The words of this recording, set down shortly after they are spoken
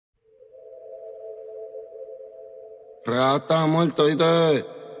Hasta, muerte, oíste.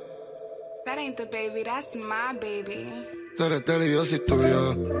 That ain't the baby, that's my baby. Tú eres Estable y yo soy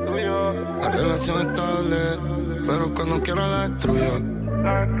tuyo. La relación estable, pero cuando quiera la destruyo.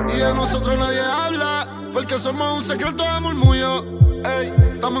 Y de nosotros nadie habla, porque somos un secreto de murmullo.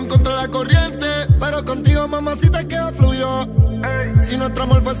 Estamos en contra de la corriente, pero contigo, mamacita, que fluyo. Si nuestro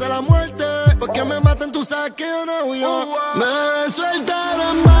amor fuese la muerte, porque me maten, tú sabes que yo no huyo. Me suelta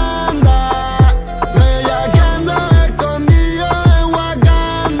en banda, bellaqueando escondido en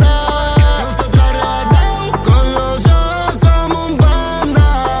Wakanda. Nosotros arrebatados con los ojos como un panda.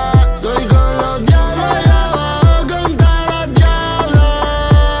 Estoy con los diablos y abajo contra las diablas.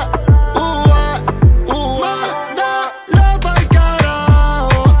 Mándalo pa'l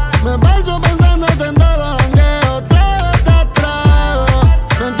carajo. Me paso pensándote en todo jangueo, trago tras trago.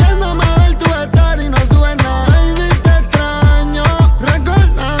 No entiendo más ver tu estar y no subes nada, baby, te extraño.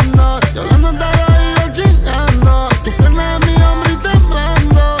 Recordando, yo hablando de oídos chingando. Tu pierna es mi hombro y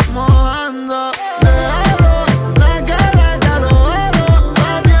temblando, mojando. Dejado, la cara calorado.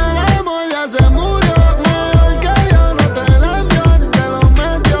 Pa' ti el amor ya se murió. Mejor que yo no te la envío ni te lo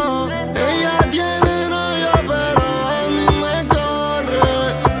metió. Ella tiene novio pero a mí me corre.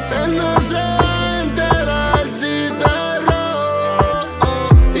 Él no se va a enterar si te robo.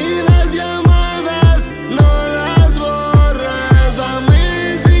 Y las llamadas no las borres. A mí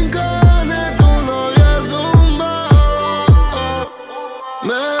sin cojones tu novio es un bobo.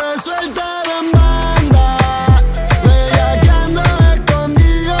 Me sueltaron en banda, bellaqueando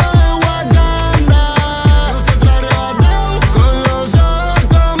escondido en Wakanda. Nosotros arrebatados con los ojos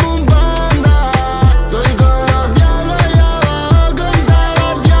como un panda. Estoy con los diablos y abajo contra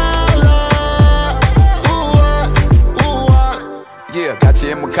las diablas. Yeah, got you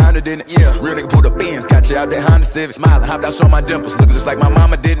in Wakanda, didn't it? Yeah, real nigga pulled up ends, got you out there Honda Civic, smiling, hopped out, showing my dimples, looking just like my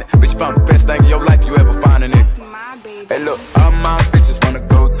mama, didn't it? Bitch, you found the best thing in your life you ever find in it. That's my baby. Hey, look, all my bitches wanna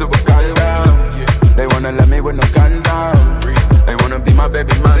go to Wakanda. They wanna love me with no condom. They wanna be my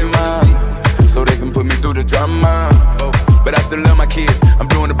baby mama, so they can put me through the drama. But I still love my kids. I'm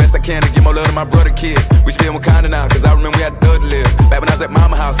doing the best I can to give more love to my brother kids. We should be in Wakanda now, cause I remember we had to live. Back when I was at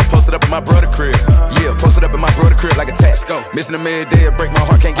mama house, I posted up in my brother crib. Yeah, posted up in my brother crib like a tax. Missing him every day, it break my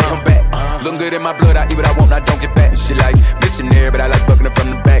heart, can't get him back. Looking good in my blood, I eat what I want, I don't get back. She like missionary, but I like bucking up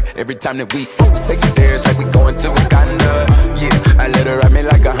from the back. Every time that we take it there, it's like we going to Wakanda. Yeah, I let her ride me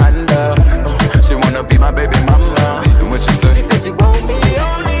like a Honda. She wanna be my baby mama. And what you say? She said she want me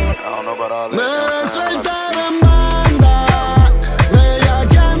only. I don't know about all that. Me sueltaron en banda,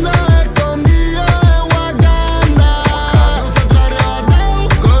 bellaqueando escondido en Wakanda. Nosotros arrebatados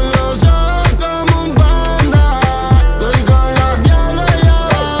con los ojos como un panda. Estoy con los diablos y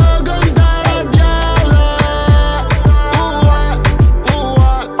abajo contra las diablas.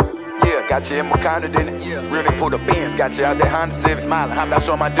 Yeah, got you in Wakanda, didn't it? Yeah, real nigga pulled up ends, got you out there Honda Civic, smiling, hopped out,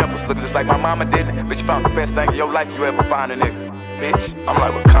 showing my dimples, looking just like my mama, didn't it? Bitch, you found the best thing in your life you ever find a nigga. Bitch, I'm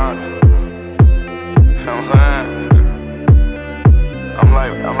like Wakanda. You know what I'm saying?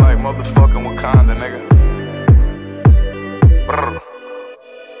 I'm like motherfucking Wakanda, nigga. Brr.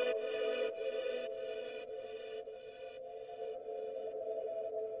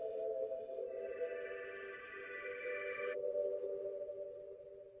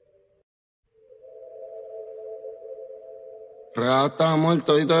 Hasta,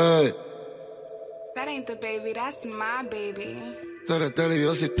 muerte, oíste. That ain't the baby, that's my baby. Tú eres Estable y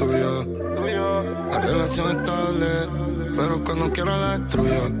yo soy tuyo. La relación estable, pero cuando quiera la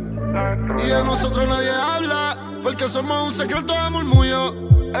destruyo. Y de nosotros nadie habla, porque somos un secreto de murmullo.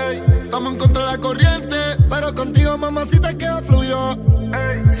 Estamos en contra de la corriente, pero contigo, mamacita, que fluyo.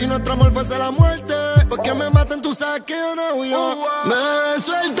 Si nuestro amor fuese la muerte, porque me maten, tú sabes que yo no huyo. Me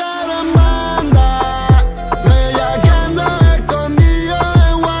sueltaron en banda, bellaqueando escondido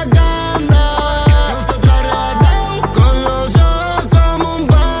en Wakanda. Nosotros arrebatados con los ojos como un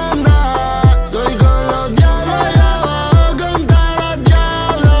panda. Estoy con los diablos y abajo contra las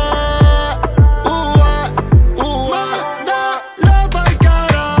diablas. Mándalo pa'l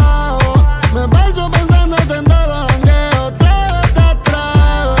carajo. Me paso pensándote en todo jangueo, trago tras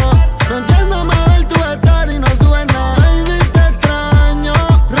trago. No entiendo más ver tu estar y no subes nada, baby, te extraño.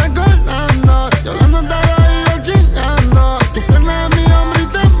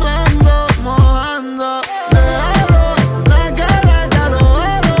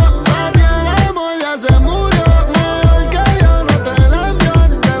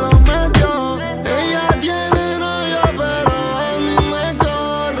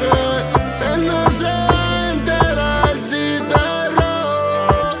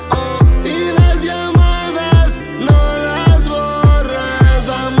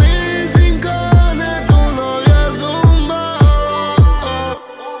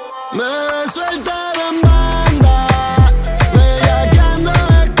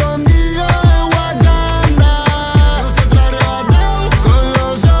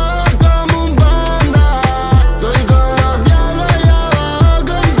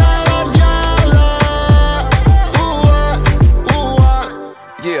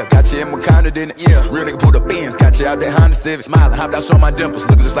 you out there Honda Civic, smiling, hopped out, showing my dimples,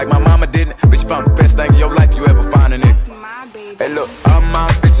 looking just like my mama didn't. Bitch, you found the best thing in your life you ever find in it. That's my baby. Hey look, all my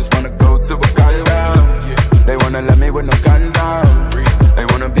bitches wanna go to Wakanda. They wanna love me with no condom. They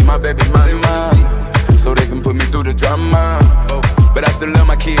wanna be my baby mama, so they can put me through the drama. But I still love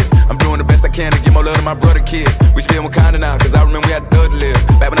my kids. I'm doing the best I can to give more love to my brother kids. We still in Wakanda now, cause I remember we had to live.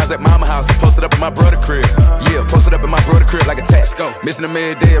 Back when I was at mama house, I posted up in my brother crib. Yeah, posted up in my brother crib like a tax. Missing him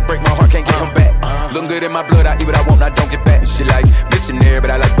every day, it break my heart, can't get him back. Looking good in my blood, I eat what I want, I don't get back. She like missionary, but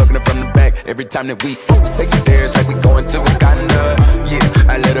I like bucking up from the back. Every time that we take it there, it's like we going to Wakanda.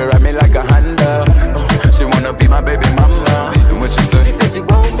 Yeah, I let her ride me like a Honda. She wanna be my baby mama. And what you say? She said she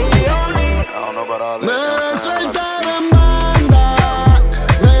want me only. I don't know about all that.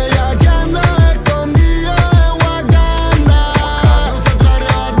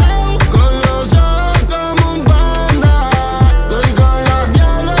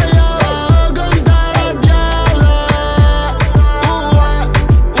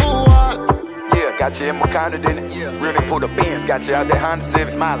 Got you in Wakanda, didn't it? Yeah. Really pulled up in, got you out there Honda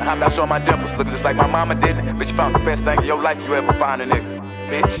Civic, smiling, hopped out, showing my dimples, looking just like my mama didn't it? Bitch, you found the best thing in your life you ever find a nigga.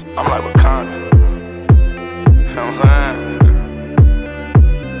 Bitch, I'm like Wakanda.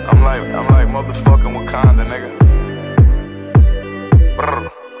 I'm like motherfucking Wakanda, nigga.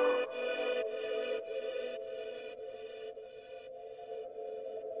 Brr.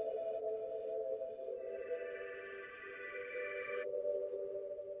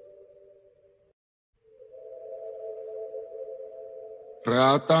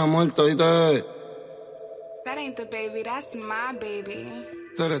 Real está muerto y te. That ain't the baby, that's my baby.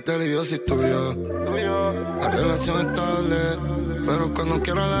 Tú eres él y yo soy tuyo. La relación estable, pero cuando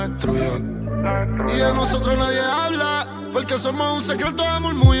quiera la destruyo. Y de nosotros nadie habla, porque somos un secreto de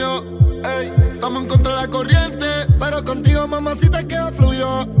murmullo. Estamos en contra de la corriente, pero contigo mamacita que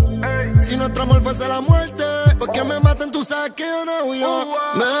fluyo. Si nuestro amor fuese la muerte, porque me maten tú sabes que yo no huyo.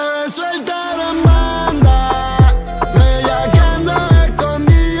 Me suelta en banda.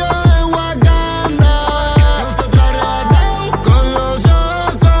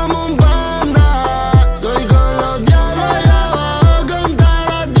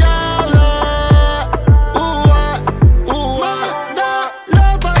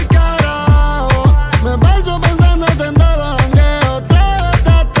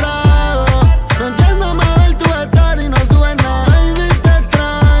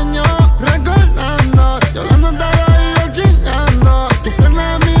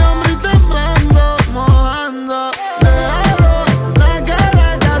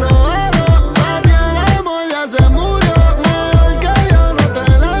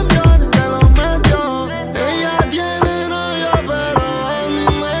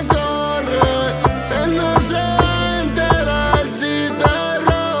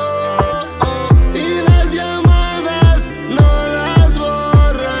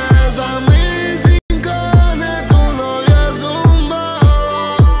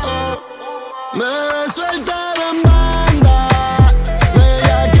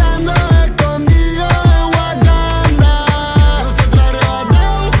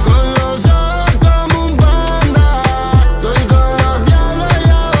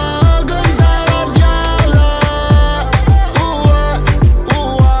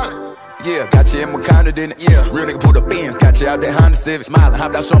 Real nigga pulled up in, got you out there Honda Civic, smiling,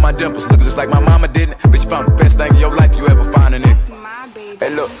 hopped out, showing my dimples, looking just like my mama didn't. Bitch, you found the best thing in your life you ever find in it.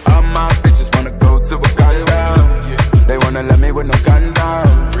 Hey look, all my bitches wanna go to Wakanda. They wanna love me with no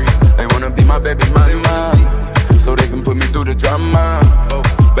condom. They wanna be my baby mama, so they can put me through the drama.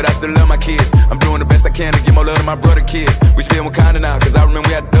 But I still love my kids. I'm doing the best I can to give more love to my brother kids. We still in Wakanda now, cause I remember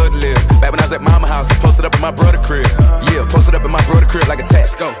we had to live. Back when I was at mama house, I posted up in my brother crib. Yeah, posted up in my brother crib like a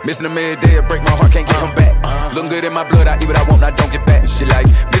tax. Missing him every day, it break my heart, can't get him back. Looking good in my blood, I eat what I want, I don't get back. She like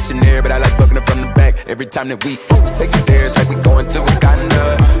missionary, but I like bucking up from the back. Every time that we take it there, it's like we going to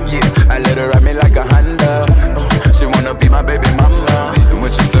Wakanda. Yeah, I let her ride me like a Honda. She wanna be my baby mama. And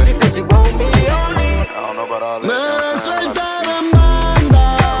what you say? She said she want me only. I don't know about all that.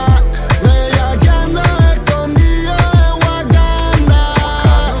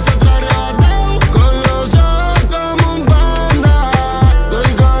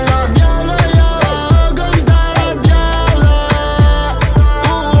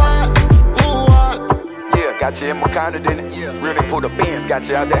 Got you in Wakanda, didn't it? Real nigga pulled up in, got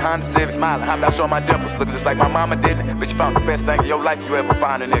you out there Honda Civic, smiling, hopped out, showing my dimples, looking just like my mama didn't it? Bitch, you found the best thing in your life you ever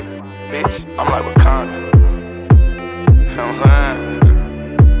find a nigga. Bitch, I'm like Wakanda.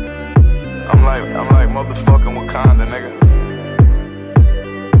 I'm like motherfucking Wakanda, nigga.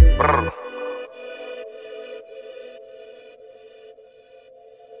 Brr.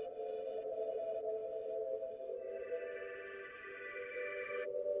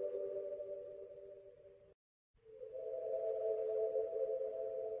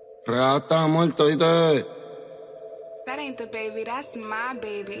 Hasta, muerte, oíste. That ain't the baby, that's my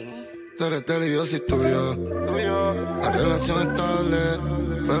baby. Tú eres Estable y yo soy tuyo. La relación estable,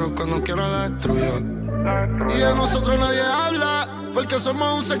 pero cuando quiera la destruyo. Y de nosotros nadie habla, porque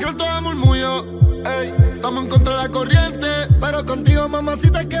somos un secreto de murmullo. Estamos en contra de la corriente, pero contigo,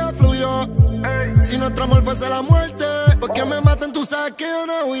 mamacita, que fluyo. Si nuestro amor fuese la muerte, porque me maten, tú sabes que yo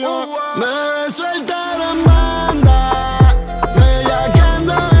no huyo. Me suelta en banda,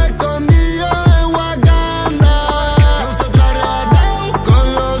 bellaqueando escondido en Wakanda. Nosotros arrebatados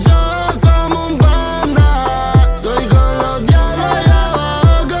con los ojos como un panda. Estoy con los diablos y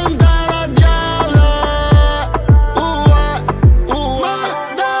abajo con todas las diablas.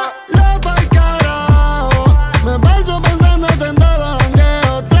 Mándalo pa'l carajo. Me paso pensándote en todo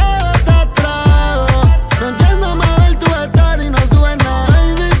jangueo, trago tras trago. No entiendo más ver tu estar y no subes nada.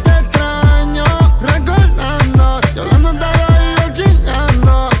 Baby, te extraño, recordando. Yo hablando de oídos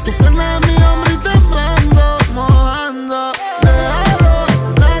chingando. Tu pierna es mi hombre y temblando, mojando. Dejado,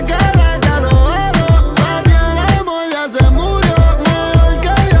 la cara calorado. Pa' ti el amor ya se murió. Mejor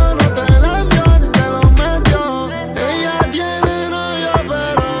que yo no te la envío ni te lo metió. Ella tiene novio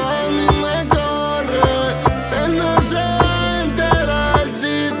pero a mí me corre. Él no se va a enterar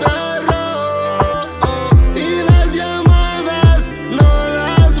si te robo. Y las llamadas no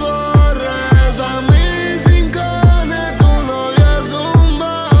las borres. A mí sin cojones tu novio es un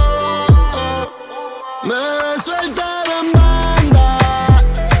bobo. Me sueltaron en banda,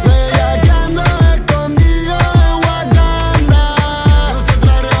 bellaqueando escondido en Wakanda.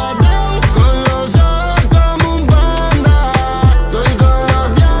 Nosotros arrebatados con los ojos como un panda. Estoy con los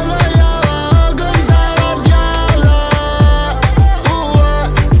diablos y abajo con todas las diablas.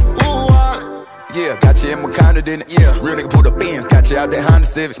 Yeah, got you in Wakanda, didn't it? Yeah, real nigga pulled up Benz, got you out there Honda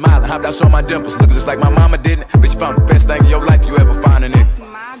Civic, smiling, hopped out, showing my dimples, looking just like my mama didn't. Bitch, you found the best thing in your life you ever find in it. That's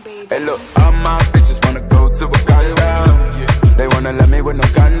my baby. Hey, look, all my bitches wanna go to Wakanda. They wanna love me with no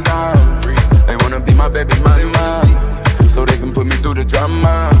condom. They wanna be my baby mama, so they can put me through the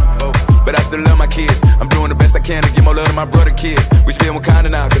drama. But I still love my kids. I'm doing the best I can to give more love to my brother kids. We should be in Wakanda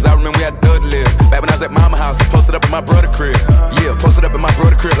now, cause I remember we had to live. Back when I was at mama house, posted up in my brother crib. Yeah, posted up in my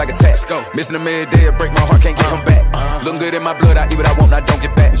brother crib like a tax. Missing him every day, it break my heart, can't get him back. Looking good in my blood, I eat what I want, I don't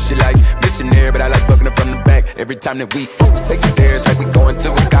get back. She like missionary, but I like bucking up from the back. Every time that we take it there, it's like we going to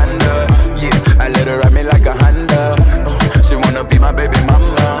Wakanda. Yeah, I let her ride me like a Honda. She wanna be my baby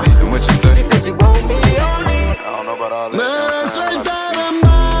mama. And what you say? She said she want me only. I don't know about all that. Me sueltaron en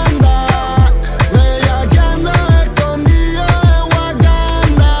banda, bellaqueando escondido en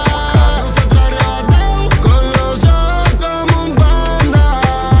Wakanda. Nosotros arrebatados con los ojos como un panda.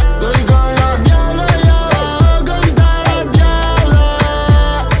 Estoy con los diablos y abajo con todas las diablas.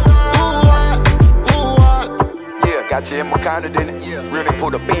 Yeah, got you in Wakanda, didn't it? Yeah, real nigga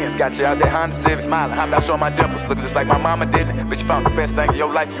pulled up Benz, got you out there Honda Civic, smiling, hopped out, showing my dimples, looking just like my mama didn't. Bitch, you found the best thing in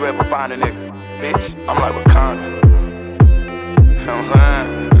your life you ever find a nigga. Bitch, I'm like Wakanda. You know what I'm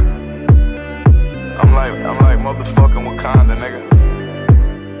saying? I'm like motherfucking Wakanda, nigga.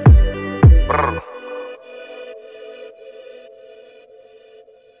 Brr.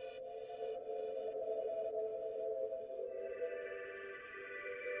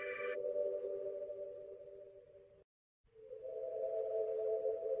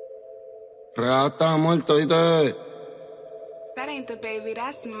 Hasta, muerte, oíste. That ain't the baby,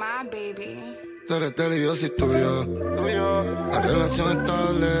 that's my baby. Tú eres Estable y yo soy tuyo. La relación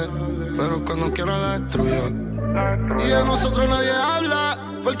estable, pero cuando quiera la destruyo. Y de nosotros nadie habla,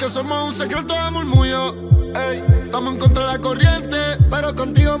 porque somos un secreto de murmullo. Estamos en contra de la corriente, pero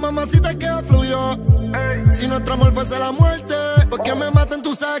contigo, mamacita, que fluyo. Si nuestro amor fuese la muerte, porque me maten,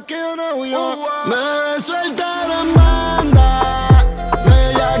 tú sabes que yo no huyo. Me sueltaron en banda,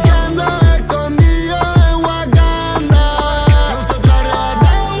 bellaqueando escondido en Wakanda. Nosotros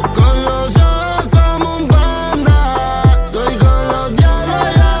arrebatados con los ojos como un panda. Estoy con los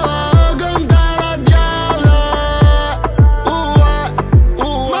diablos y abajo con todas las diablas.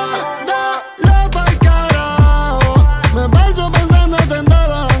 Mándalo pa'l carajo. Me paso pensándote en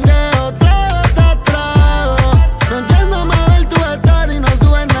todo jangueo, trago tras trago. No entiendo más ver tu estar y no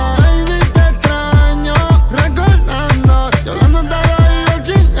subes nada. Baby, te extraño, recordando. Yo hablando de oídos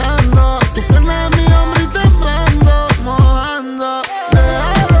chingando.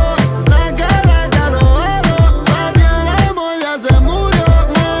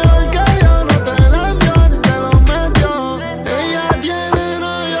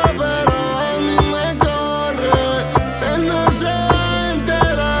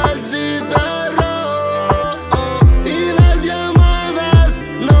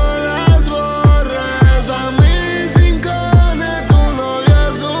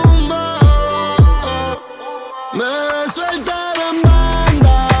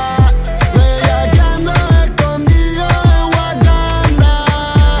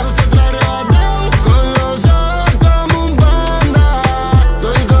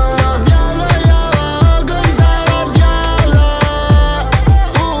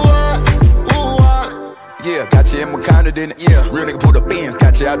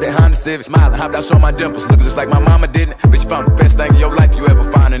 out there Honda Civic, smiling, hopped out, showing my dimples, looking just like my mama didn't. Bitch, you found the best thing in your life you ever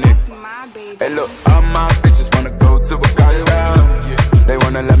find in it. That's my baby. Hey look, all my bitches wanna go to Wakanda. They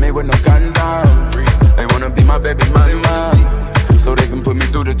wanna love me with no condom. They wanna be my baby mama, so they can put me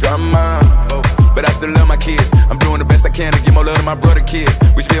through the drama. But I still love my kids. I'm doing the best I can to give more love to my brother kids.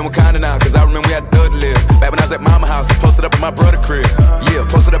 We should be in Wakanda now, cause I remember we had to live. Back when I was at mama house, posted up in my brother crib. Yeah,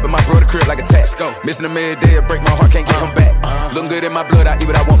 posted up in my brother crib like a tax. Missing him every day, it break my heart, can't get him back. Looking good in my blood, I eat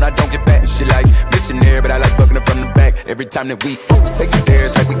what I want, I don't get back. She like missionary, but I like bucking up from the back. Every time that we take it there,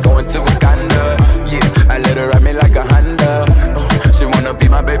 it's like we going to Wakanda. Yeah, I let her ride me like a Honda. She wanna be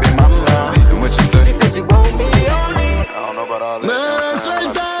my baby mama. And what you say? She said she want me only. I don't know about all that.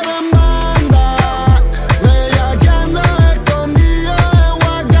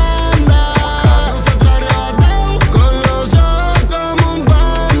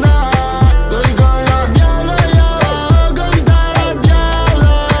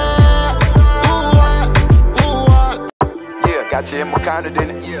 Got you in Wakanda,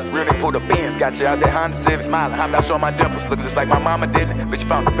 didn't it? Really pulled up in, got you out there Honda Civic, smiling, hopped out, showing my dimples, looking just like my mama didn't it? Bitch, you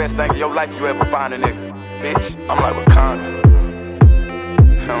found the best thing in your life you ever find a nigga. Bitch, I'm like Wakanda.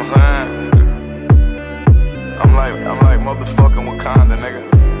 You know what I'm saying? I'm like motherfucking Wakanda, nigga.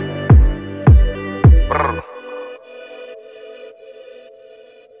 Brr.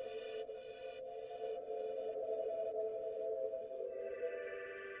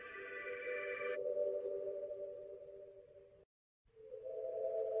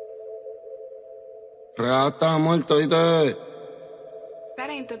 Hasta, muerte, oíste. That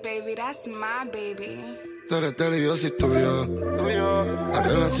ain't the baby, that's my baby. Tú eres Estable y yo soy tuyo. La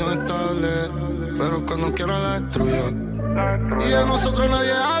relación estable, pero cuando quiera la destruyo. Y de nosotros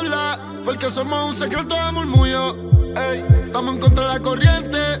nadie habla, porque somos un secreto de murmullo. Estamos en contra de la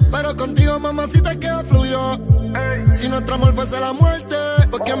corriente, pero contigo mamacita que fluyo. Si nuestro amor fuese la muerte,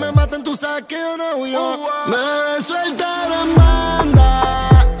 porque me maten tú sabes que yo no huyo. Me suelta la banda.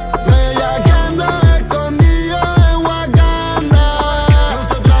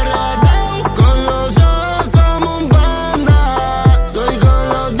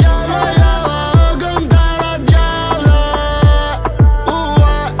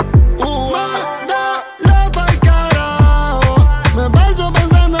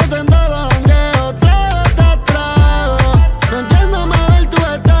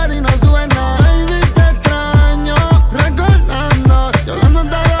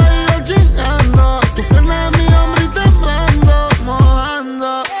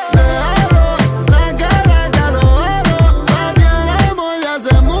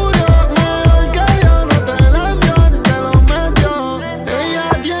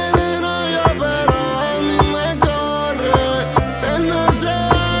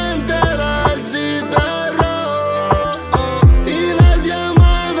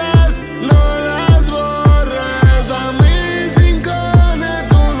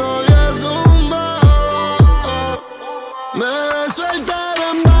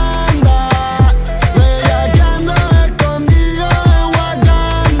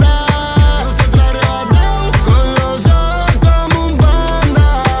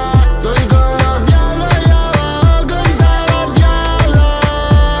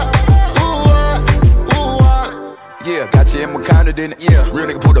 Real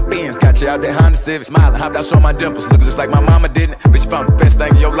nigga pulled up ends, got you out there Honda Civic, smiling, hopped out, showing my dimples, looking just like my mama didn't. Bitch, you found the best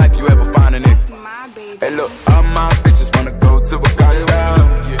thing in your life you ever find in it. Hey look, all my bitches wanna go to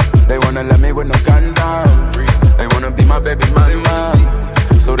Wakanda. They wanna love me with no condom. They wanna be my baby mama,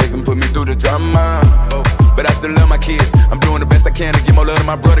 so they can put me through the drama. But I still love my kids. I'm doing the best I can to give more love to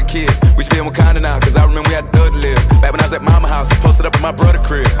my brother kids. We should be in Wakanda now, cause I remember we had to live. Back when I was at mama house, posted up in my brother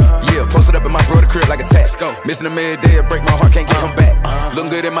crib. Yeah, posted up in my brother crib like a tax. Missing him every day, it break my heart, can't get him back.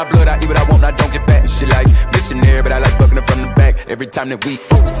 Looking good in my blood, I eat what I want, I don't get back. She like missionary, but I like bucking up from the back. Every time that we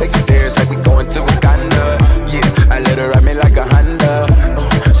take it there, it's like we going to Wakanda. Yeah, I let her ride me like a Honda.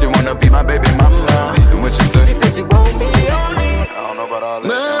 She wanna be my baby mama. And what you say? She said she want me only. I don't know about all that.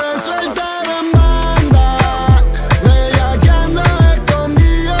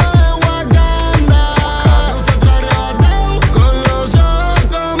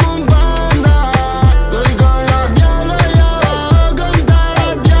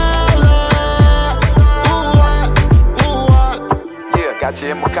 Got you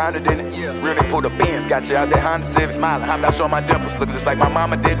in Wakanda, didn't it? Real nigga pulled up ends, got you out there Honda Civic, smiling, hopped out, showing my dimples, looking just like my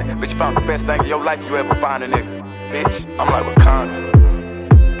mama didn't it? Bitch, you found the best thing in your life you ever find a nigga. Bitch, I'm like Wakanda.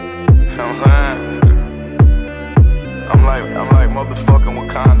 You know what I'm saying? I'm like motherfucking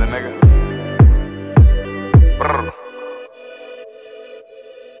Wakanda, nigga. Brr.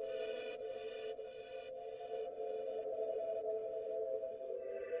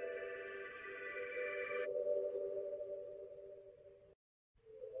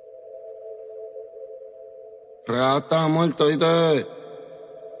 Hasta, muerte, oíste.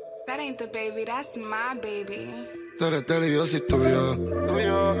 That ain't the baby, that's my baby. Tú eres Estable y yo soy tuyo.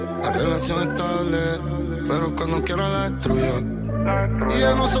 La relación estable, pero cuando quiera la destruyo. Y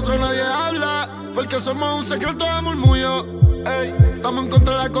de nosotros nadie habla, porque somos un secreto de murmullo. Estamos en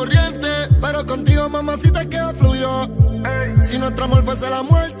contra de la corriente, pero contigo, mamacita, que fluyo. Si nuestro amor fuese la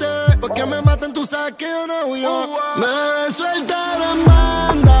muerte, porque me maten, tú sabes que yo no huyo. Me suelta en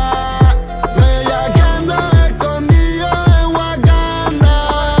banda, bellaqueando escondido en Wakanda.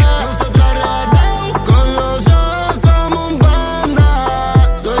 Nosotros arrebatados con los ojos como un panda.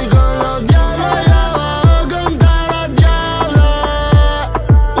 Estoy con los diablos y abajo con todas las diablas.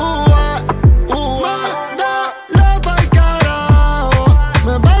 Mándalo pa'l carajo.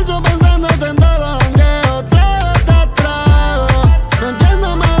 Me paso pensándote en todo jangueo, trago tras trago. No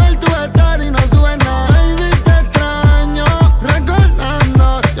entiendo más ver tu estar y no subes nada. Baby, te extraño, recordando.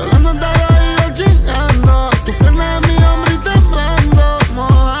 Yo hablando de oídos chingando. Tu pierna es mi hombre y temblando,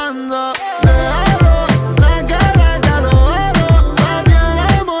 mojando. Déjalo, la cara calor. Papi, el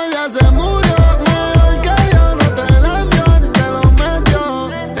amor ya se murió. Mejor que yo no te la envío ni te lo metió.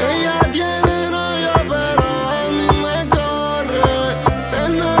 Ella tiene novio, pero a mí me corre.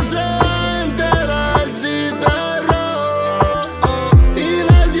 Él no se va a enterar si te robo. Y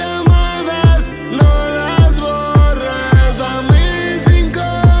las llamadas no las borres. A mí sin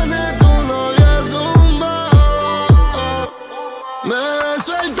cojones tu novio es un bobo. Me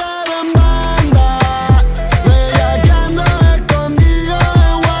sueltaron en banda, bellaqueando escondido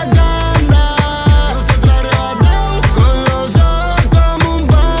en Wakanda. Nosotros arrebatados con los ojos como un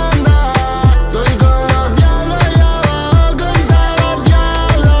panda. Estoy con los diablos y abajo con todas las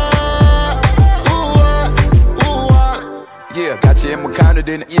diablas. Yeah, got you in Wakanda,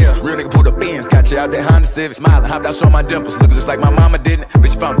 didn't it? Yeah, real nigga pulled up Benz, got you out there Honda Civic, smiling, hopped out, showing my dimples, looking just like my mama didn't.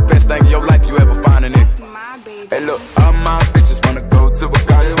 Bitch, you found the best thing in your life you ever find in it. That's my baby. Hey, look, all my bitches wanna go to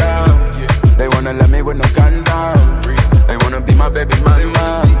Wakanda. They wanna love me with no condom. They wanna be my baby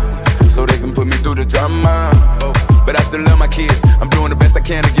mama, so they can put me through the drama. But I still love my kids. I'm doing the best I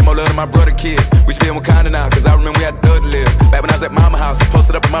can to give more love to my brother kids. We should be in Wakanda now, cause I remember we had to live. Back when I was at mama house,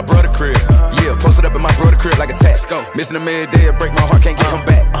 posted up in my brother crib. Yeah, posted up in my brother crib like a tax. Missing him every day, it break my heart, can't get him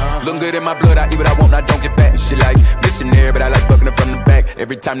back. Looking good in my blood, I eat what I want, I don't get back. She like missionary, but I like bucking up from the back.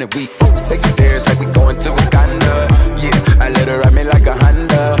 Every time that we take it there, it's like we going to Wakanda. Yeah, I let her ride me like a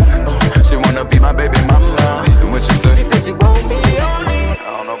Honda. She wanna be my baby mama. And what you say? She said she won't be only. I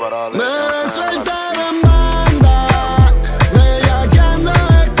don't know about all that. Me sueltaron en banda, bellaqueando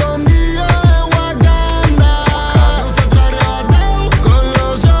escondido en Wakanda. Nosotros arrebatados con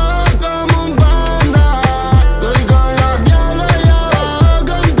los ojos como un panda. Estoy con los diablos y abajo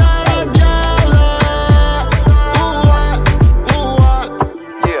con todas las diablas.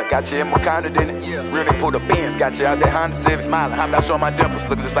 Yeah, got you in Wakanda, didn't it? Yeah. Real nigga pulled up Benz, got you out there Honda Civic, smiling, hopped out, showing my dimples,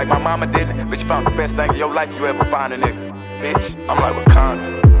 looking just like my mama didn't. Bitch, you found the best thing in your life you ever find a nigga. Bitch, I'm like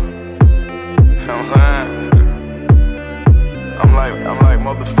Wakanda. You know what I'm saying? I'm like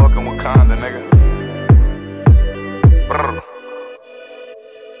motherfucking Wakanda, nigga. Brr.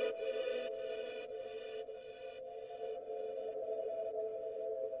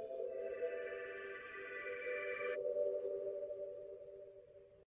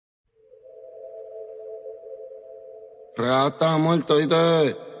 Hasta, muerte,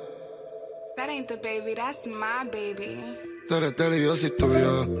 oíste. That ain't the baby, that's my baby. Tú eres Estable y yo soy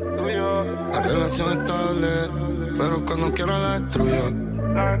tuyo. La relación estable, pero cuando quiera la destruyo.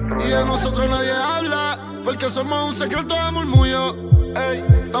 Y de nosotros nadie habla, porque somos un secreto de murmullo.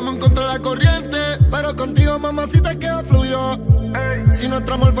 Estamos en contra de la corriente, pero contigo, mamacita, que fluyo. Si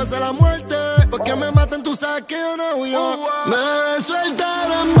nuestro amor fuese la muerte, porque me maten, tú sabes que yo no huyo. Me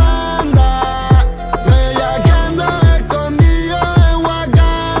sueltaron en banda, bellaqueando escondido en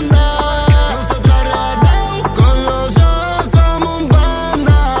Wakanda. Nosotros arrebatados con los ojos como un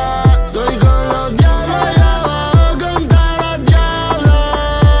panda. Estoy con los diablos y abajo con todas las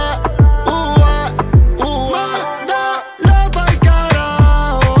diablas. Mándalo pa'l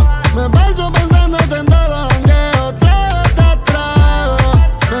carajo. Me paso pensándote en todo jangueo, trago tras trago.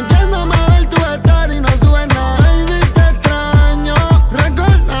 No entiendo más ver tu estar y no subes nada. Baby, te extraño,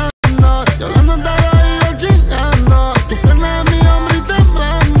 recordando. Yo hablando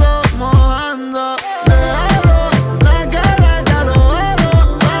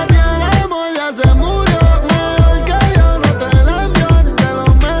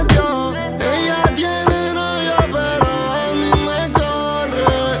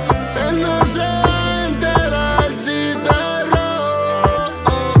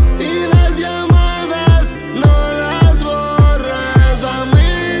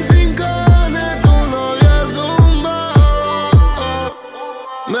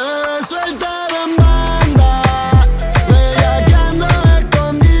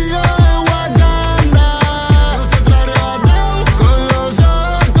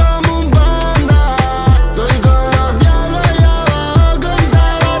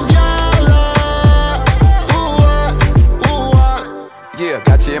Yeah,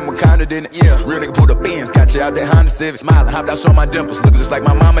 got you in Wakanda, didn't it? Yeah, real nigga pulled up Benz, got you out that Honda Civic, smiling, hopped out, showing my dimples, looking just like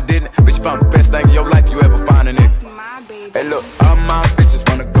my mama, didn't it? Bitch, you found the best thing in your life you ever find in it. That's my baby. Hey, look, all my bitches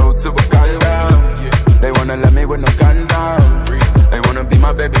wanna go to Wakanda. They wanna let me with no gun down. They wanna be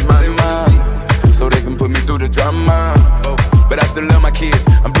my baby mama, so they can put me through the drama. But I still love my kids.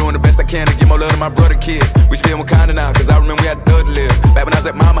 I'm doing the best I can to give more love to my brother kids. We still in Wakanda now, cause I remember we had to live. Back when I was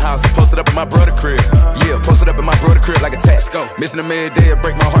at mama house, I posted up in my brother crib. Yeah, posted up in my brother crib like a tax. Go. Missing him every day, it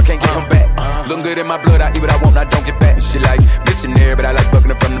break my heart, can't get him back. Looking good in my blood, I eat what I want, I don't get back. Shit like missionary, but I like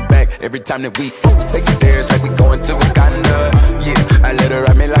bucking up from the back. Every time that we take it there, it's like we going to Wakanda. Yeah, I let her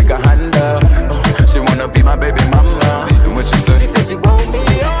ride me like a Honda. She wanna be my baby mama. And what you say? She said she want me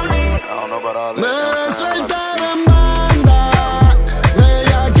only. I don't know about all that.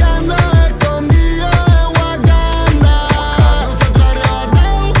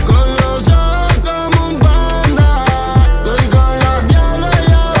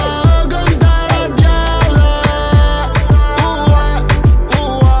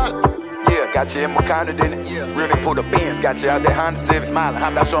 Got you in Wakanda, didn't it? Yeah. Real nigga pulled up Benz, got you out that Honda Civic, smiling,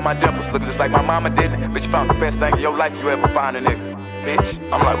 hopped out, showing my dimples, looking just like my mama, didn't it? Bitch, you found the best thing in your life you ever find a nigga. Bitch,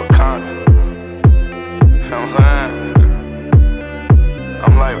 I'm like Wakanda. You know what I'm saying?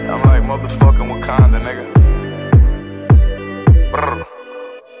 I'm like motherfucking Wakanda, nigga. Brr.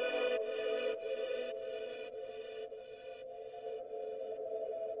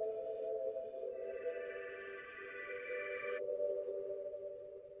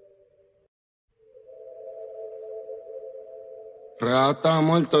 Real hasta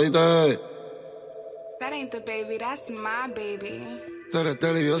muerte, oíste. That ain't the baby, that's my baby. Tú eres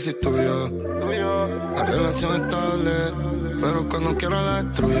Estable y yo soy tuyo. La relación estable, pero cuando quiera la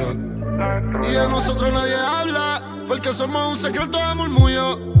destruyo. Y de nosotros nadie habla, porque somos un secreto de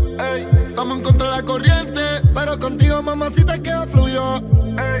murmullo. Estamos en contra de la corriente, pero contigo mamacita queda fluyo.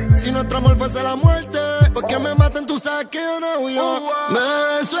 Si nuestro amor fuese la muerte, porque me maten tú sabes que yo no huyo.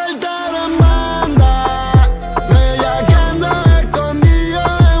 Me suelta de banda, bella que ando escondido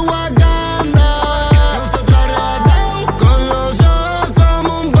en Wakanda. Nosotros arrebatados con los ojos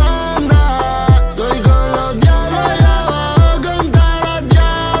como un panda. Estoy con los diablos allá abajo con todas las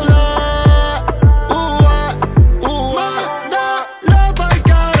diablas. Mándalo pa'l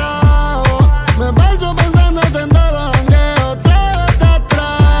carajo. Me paso pensándote en todo jangueo. Trago tras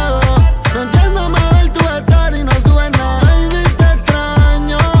trago. No entiendo más ver tu estar y no subes nada. Baby, te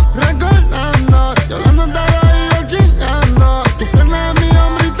extraño. Recordando, yo hablando de oídos chingando. Tu pierna es mi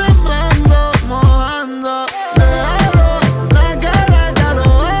hombre y temblando, mojando. Déjalo, la cara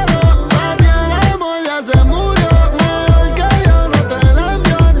calorado. Papi, el amor ya se murió. Mejor que yo no te la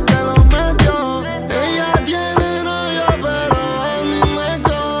envío ni te lo metió. Ella tiene novio, pero a mí me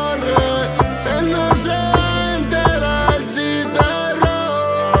corre. Él no se va a enterar si te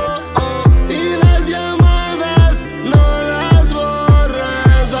robo. Y las llamadas no las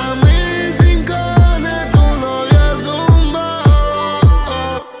borres. A mí sin cojones tu novio es un bobo.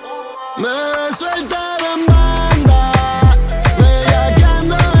 Me suelta de banda, bella que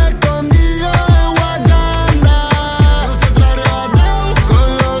ando escondido en Wakanda. Nosotros arrebatados con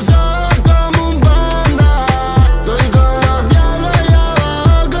los ojos como un panda. Estoy con los diablos allá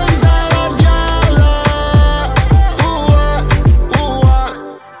abajo con todas las diablas.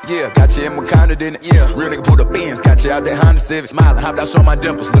 Yeah, got you in Wakanda, didn't it? Yeah, real nigga pulled up Benz, got you out that Honda Civic, smiling, hopped out, showing my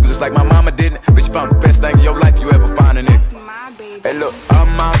dimples, looking just like my mama, didn't it? Bitch, you found the best thing in your life you ever find in it. That's my baby. Hey, look, all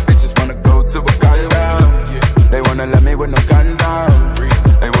my bitches wanna go to Wakanda. They wanna let me with no gun down.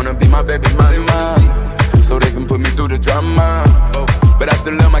 They wanna be my baby mama, so they can put me through the drama. But I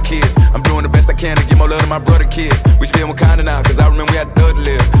still love my kids. I'm doing the best I can to give more love to my brother kids. We still in Wakanda now, cause I remember we had to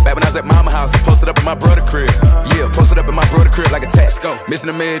live. Back when I was at mama house, I posted up in my brother crib. Yeah, posted up in my brother crib like a tax. Go. Missing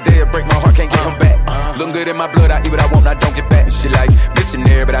him every day, it break my heart, can't get him back. Looking good in my blood, I eat what I want, I don't get back. Shit like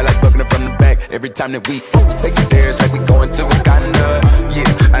missionary, but I like bucking up from the back. Every time that we take it there, it's like we going to Wakanda.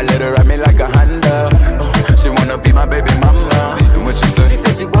 Yeah, I let her ride me like a Honda. She wanna be my baby mama. And what you say? She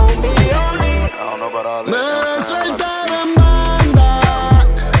said she want me only. I don't know about all that. Me suelta de banda,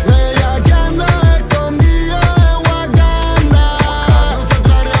 bella que ando escondido en Wakanda.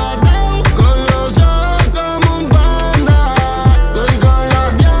 Nosotros arrebatados con los ojos como un panda. Estoy con los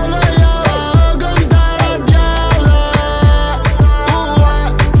diablos allá abajo con todas las diablas.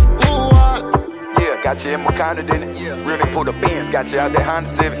 Yeah, got you in Wakanda, didn't it? Yeah, real nigga pulled up Benz, got you out that Honda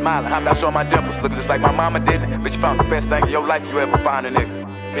Civic, smiling, hopped out, showing my dimples, looking just like my mama, didn't it? Bitch, you found the best thing in your life you ever find a nigga.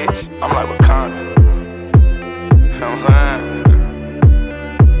 Bitch, I'm like Wakanda. You know what I'm saying?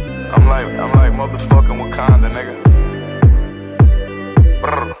 I'm like motherfucking Wakanda, nigga.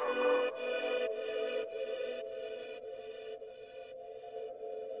 Brr.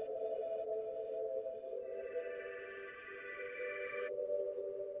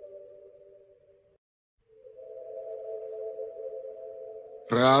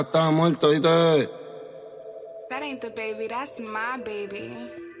 Está muerto y te. That ain't the baby, that's my baby.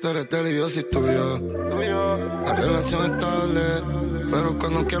 Tú eres Estable y yo soy tuyo. La relación estable, pero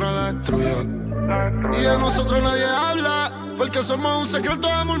cuando quiera la destruyo. Y de nosotros nadie habla, porque somos un secreto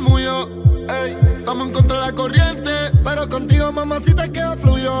de murmullo. Estamos en contra de la corriente, pero contigo mamacita que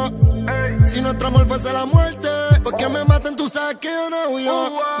fluyo. Si nuestro amor fuese la muerte, porque me maten tú sabes que yo no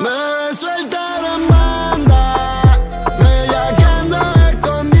huyo. Me suelta de banda, bellaqueando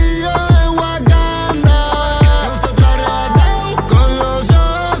escondido en Wakanda. Nosotros arrebatados con los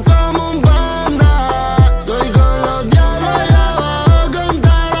ojos como un panda. Estoy con los diablos allá abajo con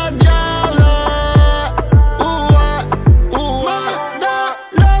todas las diablas.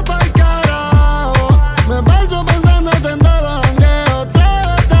 Mándalo pa'l carajo. Me paso pensándote en todo jangueo.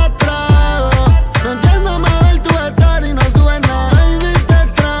 Trago tras trago. No entiendo más ver tu estar y no subes nada. Baby, te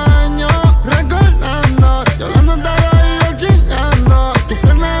extraño. Recordando, yo hablando de oídos chingando. Tu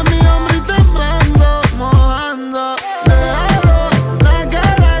pierna es mi hombre y temblando, mojando. Déjalo, la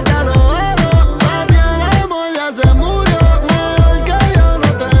cara calorado. Papi, el amor ya se murió. Mejor que yo no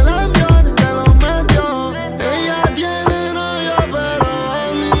te la envío ni te lo metió. Ella tiene novio, pero a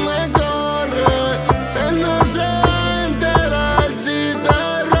mí me corre. Él no se va a enterar si te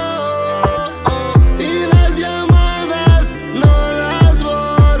robo. Y las llamadas no las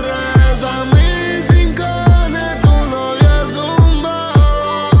borres. A mí sin cojones tu novio es un bobo.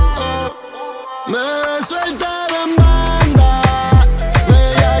 Me suelta de banda,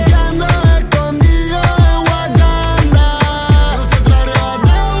 bellaqueando escondido en Wakanda. Nosotros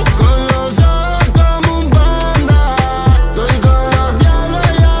arrebatados con los ojos como un panda. Estoy con los diablos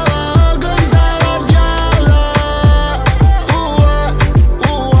allá abajo con todas las diablas.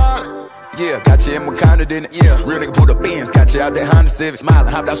 Yeah, got you in Wakanda, didn't it? Yeah. Real nigga pulled up Benz, got you out there Honda Civic,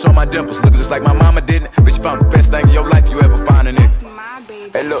 smiling, hopped out, showing my dimples, looking just like my mama, didn't it? Bitch, you found the best thing in your life you ever find in it. That's my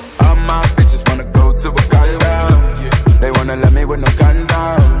baby. Hey, look, all my bitches wanna go to Wakanda. They wanna let me with no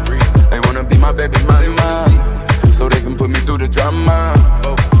condom. They wanna be my baby mama, so they can put me through the drama.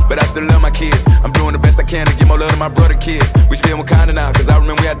 But I still love my kids. I'm doing the best I can to give more love to my brother kids. We should be in Wakanda now, cause I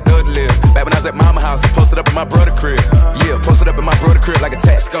remember we had to live. Back when I was at mama house, I posted up in my brother crib. Yeah, posted up in my brother crib like a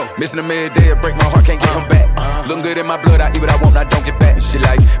tax. Go. Missing him every day, it break my heart, can't get him back. Looking good in my blood, I eat what I want, I don't get back. Shit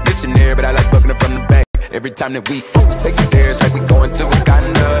like missionary, but I like bucking up from the back. Every time that we take it there, it's like we going to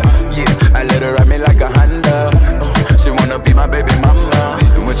Wakanda. Yeah, I let her ride me like a Honda. She wanna be my baby mama.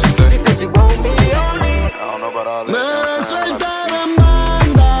 And what you say? She said she want me only. I don't know about all that. Me suelta de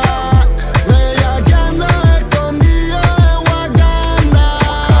banda, bellaqueando escondido en Wakanda.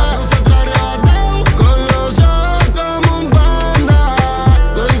 Nosotros arrebatados con los ojos como un panda.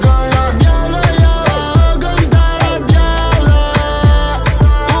 Estoy con los diablos allá abajo con todas las diablas.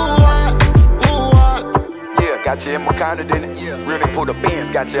 Yeah, got you in Wakanda, didn't it? Yeah. Real nigga pulled up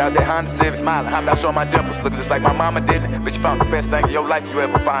Benz, got you out there Honda Civic, smiling, hopped out, showing my dimples, looking just like my mama, didn't it? Bitch, you found the best thing in your life you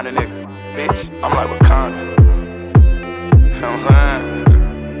ever find a nigga. Bitch, I'm like Wakanda. You know what I'm saying?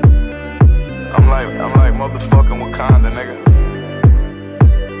 I'm like motherfucking Wakanda, nigga.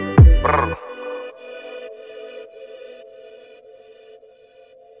 Brr.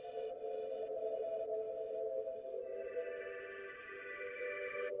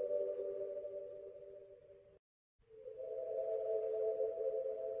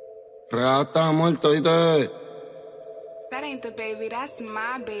 Está muerto y te. That ain't the baby, that's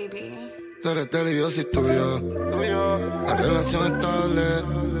my baby. Tú eres Estable y yo soy tuyo. La relación estable,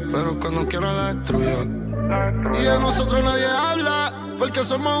 pero cuando quiera la destruyo. Y de nosotros nadie habla, porque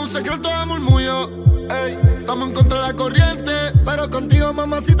somos un secreto de murmullo. Estamos en contra de la corriente, pero contigo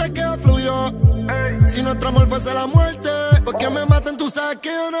mamacita que fluyo. Si nuestro amor fuese la muerte, porque me maten tú sabes que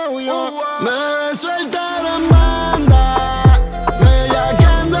yo no huyo. Me suelta de banda,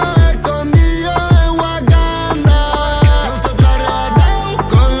 bellaqueando escondido en Wakanda. Nosotros arrebatados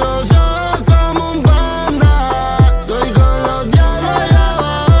con los ojos como un panda. Estoy con los diablos allá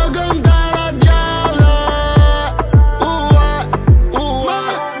abajo con todas las diablas.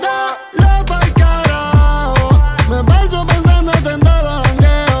 Mándalo pa'l carajo. Me paso pensándote en todo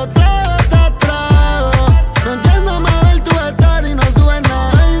jangueo. Trago trago. No entiendo más ver tu estar y no subes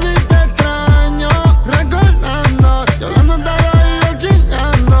nada. Baby, te extraño. Recordando, yo hablando de oídos chingando.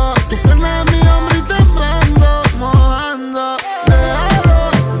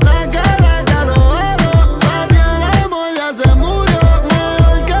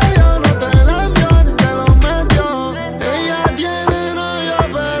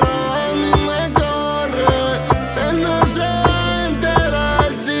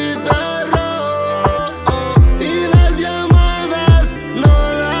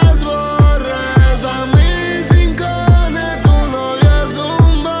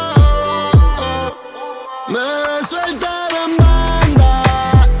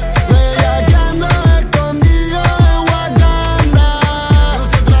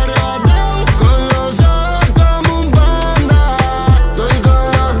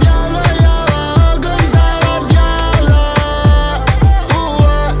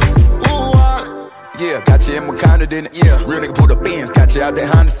 you in Wakanda, didn't it? Yeah, real nigga pulled up Benz, got you out there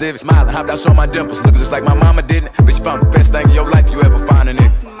Honda Civic, smiling, hopped out, showing my dimples, looking just like my mama, didn't it? Bitch, you found the best thing in your life you ever find in it.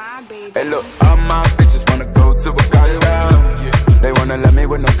 That's my baby. Hey look, all my bitches wanna go to Wakanda. They wanna let me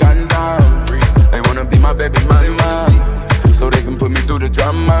with no gun down. They wanna be my baby mama, so they can put me through the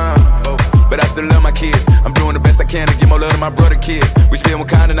drama. But I still love my kids. I'm doing the best I can to give more love to my brother kids. We should be in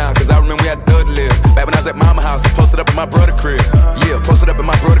Wakanda now, cause I remember we had to live. Back when I was at mama house, posted up in my brother crib. Yeah, posted up in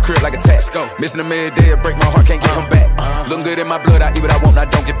my brother crib like a tax. Go. Missing them every day, it break my heart, can't get him back. Looking good in my blood, I eat what I want, I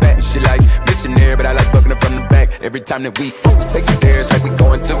don't get back. She like missionary, but I like bucking up from the back. Every time that we take it there, it's like we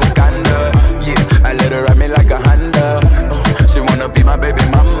going to Wakanda. Yeah, I let her ride me like a Honda. She wanna be my baby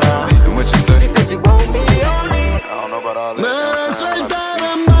mama. And what she say? She said she won't be only. I don't know about all that.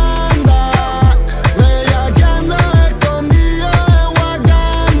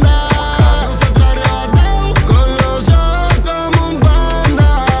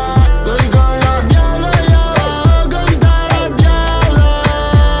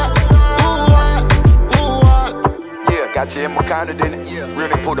 Got you in Wakanda, didn't it? Yeah. Real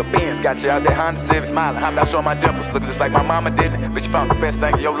nigga pulled up Benz, got you out there Honda Civic, smiling, hopped out, showing my dimples, looking just like my mama, didn't it? Bitch, you found the best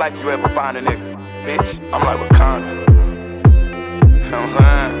thing in your life you ever find a nigga. Bitch, I'm like Wakanda.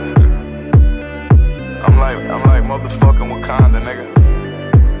 I'm like motherfucking Wakanda, nigga.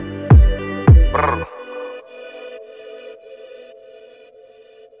 Brr.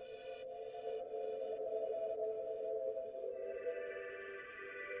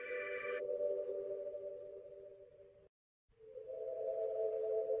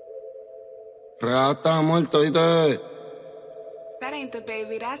 Hasta, muerte, oíste. That ain't the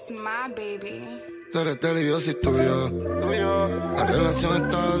baby, that's my baby. Tú eres Estable y yo soy tuyo. La relación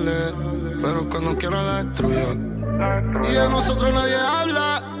estable, pero cuando quiera la destruyo. Y de nosotros nadie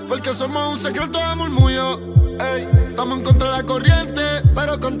habla, porque somos un secreto de murmullo. Estamos en contra de la corriente,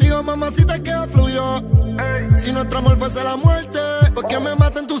 pero contigo mamacita queda fluyo. Si nuestro amor fuese la muerte, porque me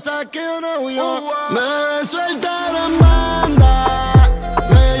maten tú sabes que yo no huyo. Me suelta de banda,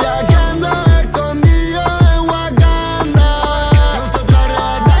 bella que ando escondido en Wakanda. Nosotros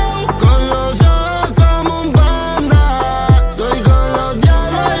arrebatados con los ojos como un panda. Estoy con los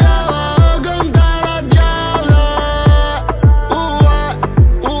diablos y abajo con todas las diablas.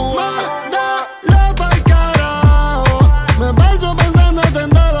 Mándalo pa'l carajo. Me paso pensándote en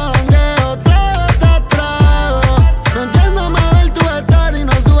todo jangueo. Trago tras trago. No entiendo más ver tu estar y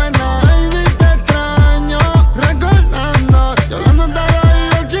no subes nada. Baby, te extraño. Recordando, yo hablando de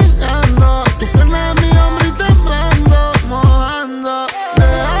oídos chingando. Tu pierna es mi hombre y temblando, mojando.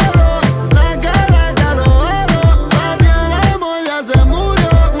 Dejado, la cara calorado. Papi, el amor ya se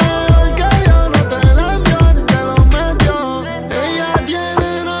murió. Mejor que yo no te la envió ni te lo metió. Ella tiene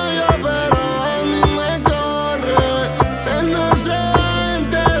novio, pero a mí me corre. Él no se va a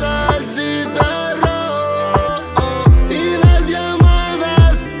enterar si te robo. Y las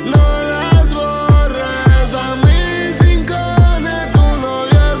llamadas no las borres. A mí sin cojones tu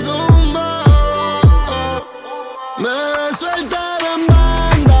novio es un bobo. Me suelta de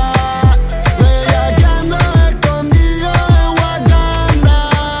banda, bella que ando escondido en Wakanda.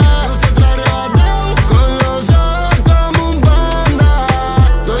 Nosotros arrebatados con los ojos como un panda.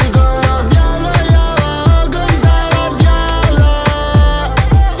 Estoy con los diablos y abajo con todas las diablas.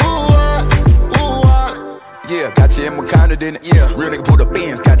 Yeah, got you in Wakanda, didn't it? Yeah, real nigga pulled up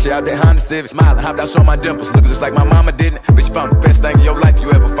Benz, got you out there Honda Civic, smiling, hopped out, showing my dimples, looking just like my mama, didn't it? Bitch, you found the best thing in your life you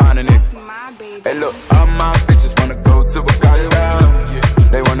ever find in it. That's my baby. Hey look, all my bitches wanna go to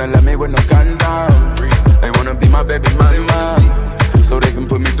Wakanda. They wanna let me with no gun down. They wanna be my baby mama, so they can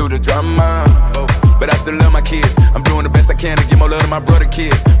put me through the drama. But I still love my kids. I'm doing the best I can to give more love to my brother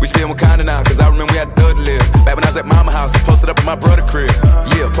kids. We should be in Wakanda now, cause I remember we had to live. Back when I was at mama house, posted up in my brother crib.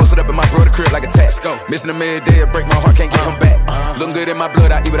 Yeah, posted up in my brother crib like a tax. Go. Missing them every day, it break my heart, can't get him back. Looking good in my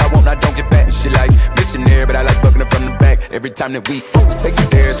blood, I eat what I want, I don't get back. She like missionary, but I like bucking up from the back. Every time that we take it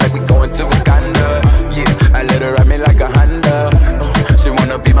there, it's like we going to Wakanda. Yeah, I let her ride me like a Honda. She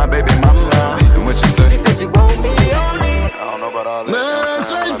wanna be my baby mama. And what she say? She said she won't be only. I don't know about all that. Me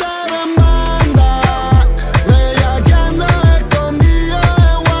suelta de banda, bella que ando escondido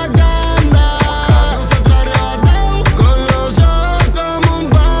en Wakanda. Nosotros arrebatados con los ojos como un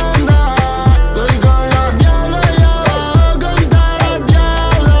panda. Estoy con los diablos y abajo con todas las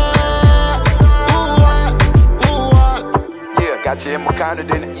diablas. Yeah, got you in Wakanda,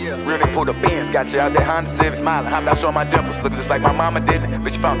 didn't it? Yeah. Real nigga pulled up Benz, got you out there Honda Civic, smiling, hopped out, showing my dimples, looking just like my mama, didn't it?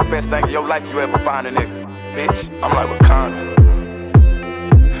 Bitch, you found the best thing in your life you ever find a nigga. Bitch, I'm like Wakanda.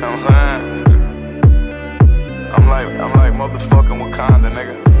 I'm like motherfucking Wakanda,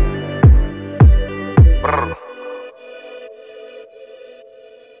 nigga. Brr.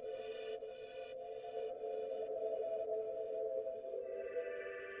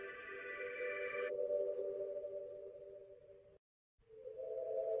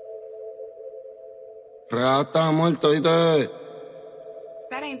 Hasta, muerte, oíste.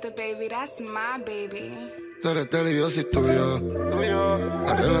 That ain't DaBaby, that's my baby. Tú eres Estable y yo soy tuyo.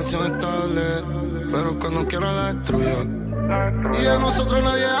 La relación estable, pero cuando quiera la destruyo. Y de nosotros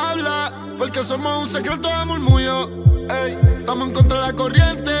nadie habla, porque somos un secreto de murmullo. Estamos en contra de la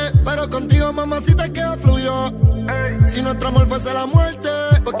corriente, pero contigo mamacita queda fluyo. Si nuestro amor fuese la muerte,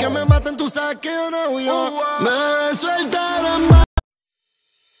 porque me maten tú sabes que yo no huyo. Me suelta de más.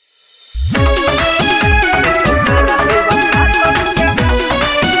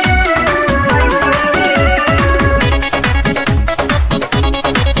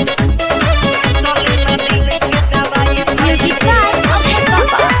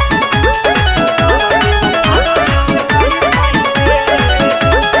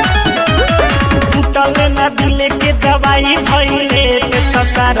 दवाई भइले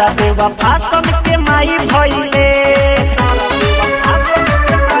सारा देवा फासन के माई भइले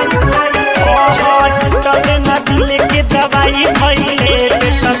तले न दिले के दवाई भइले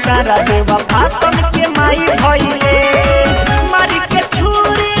सारा देवा फासन के माई भइले मारी के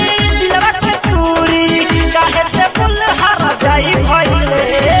छुरी दिलवा के चूरी काहे से बुल हरा जाई भइले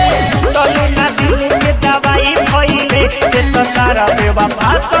तले न दिले के दवाई भइले सारा देवा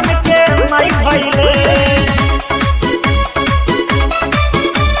फासन के माई भइले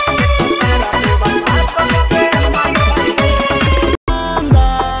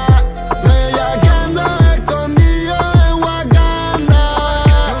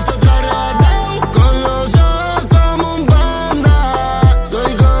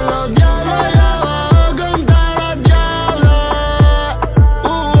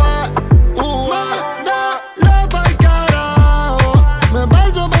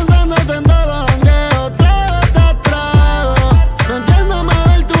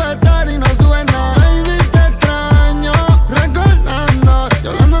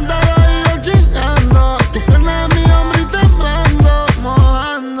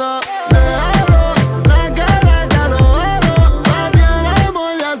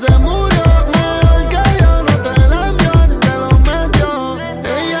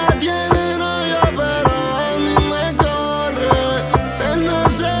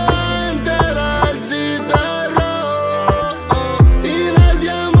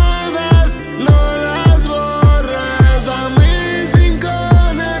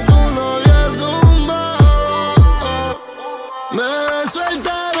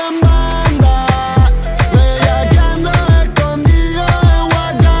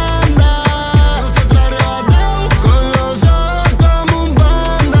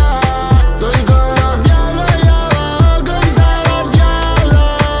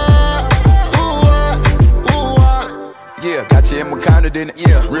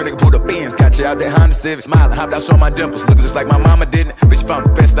Smiling, hopped out, show my dimples, looking just like my mama didn't. Bitch, you found the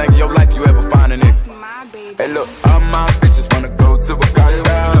best thing in your life you ever find in it. Hey, look, all my bitches wanna go to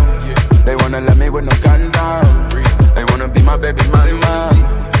Wakanda. They wanna let me with no gun down. They wanna be my baby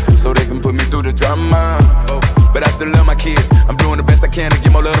mama, so they can put me through the drama. But I still love my kids. I'm doing the best I can to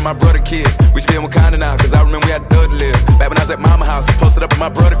give more love to my brother kids. We stay in Wakanda now, cause I remember we had to live. Back when I was at mama house, I posted up in my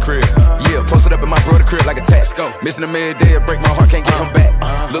brother crib. Yeah, posted up in my brother crib like a tax. Go. Missing him every day, it break my heart, can't get him back.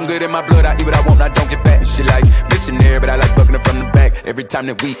 Looking good in my blood, I eat what I want, I don't get back. Shit like missionary, but I like bucking up from the back. Every time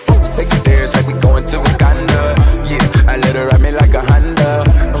that we take it there, it's like we going to Wakanda. Yeah, I let her ride me like a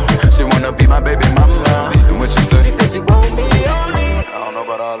Honda. She wanna be my baby mama. And what she said, she said she want me only. I don't know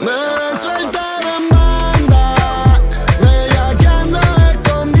about all that.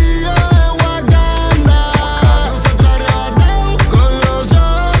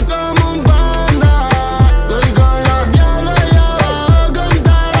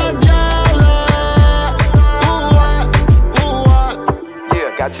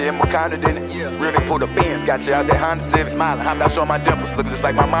 Got you in Wakanda, didn't it? Really pulled up in, got you out there Honda Civic, smiling, hopped out, showing my dimples, looking just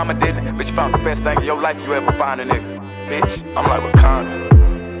like my mama didn't it? Bitch, you found the best thing in your life you ever find a nigga. Bitch, I'm like Wakanda.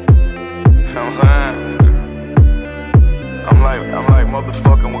 You know what I'm saying? I'm like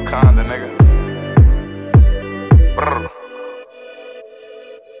motherfucking Wakanda, nigga. Brr.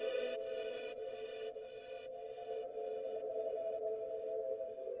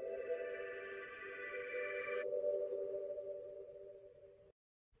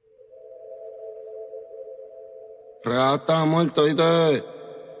 Hasta, muerte, oíste.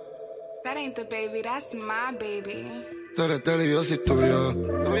 That ain't DaBaby, that's my baby. Tú eres Estable y yo soy tuyo.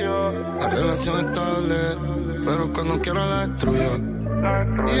 La relación estable, pero cuando quiera la destruyo.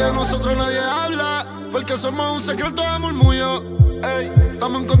 Y de nosotros nadie habla, porque somos un secreto de murmullo.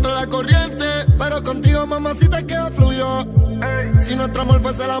 Estamos en contra de la corriente, pero contigo mamacita queda fluyo. Si nuestro amor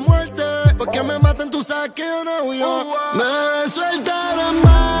fuese la muerte, porque me maten tú sabes que yo no huyo. Me suelta de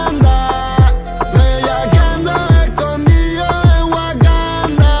banda, bella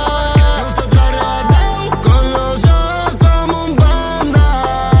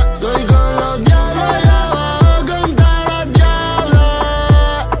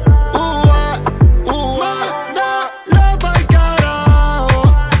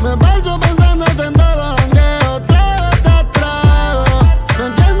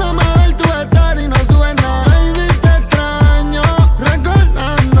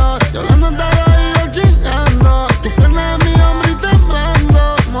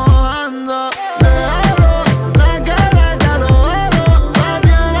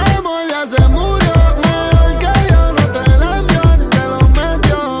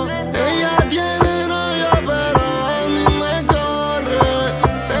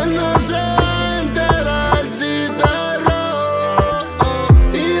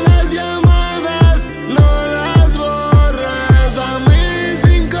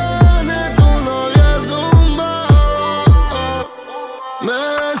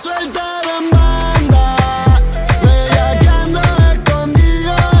Me sueltaron en banda, bellaqueando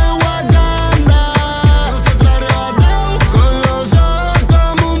escondido en Wakanda. Nosotros arrebatados con los ojos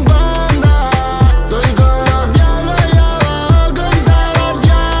como un panda. Estoy con los diablos y abajo contra las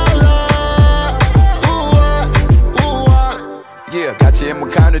diablas. Yeah, got you in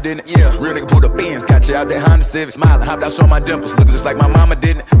Wakanda, didn't it? Yeah, real nigga pulled up Benz, got you out there Honda Civic, smiling, hopped out, showing my dimples, looking just like my mama,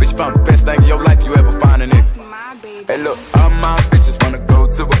 didn't it? Bitch, you found the best thing in your life you ever find in it. Hey look, all my bitches wanna go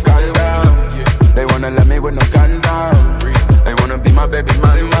to Wakanda. They wanna let me with no gun down. They wanna be my baby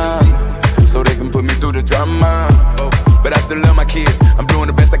mama, so they can put me through the drama. But I still love my kids. I'm doing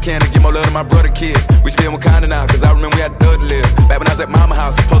the best I can to give more love to my brother kids. We stay in Wakanda now, cause I remember we had to live. Back when I was at mama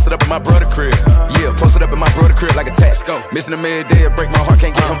house, I posted up in my brother crib. Yeah, posted up in my brother crib like a tax. Missing him every day, it break my heart,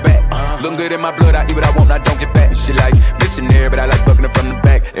 can't get him back. Looking good in my blood, I eat what I want, I don't get back. Shit like missionary, but I like bucking up from the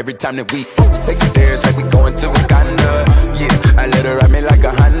back. Every time that we take it there, it's like we going to Wakanda. Yeah, I let her ride me like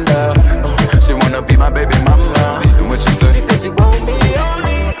a Honda. She wanna be my baby mama. And what she say? She said she want me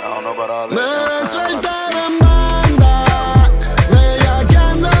only. I don't know about all that. Me sueltaron en banda,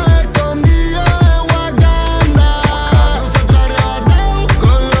 bellaqueando escondido en Wakanda. Nosotros arrebatados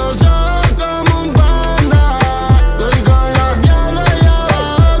con los ojos como un panda. Estoy con los diablos y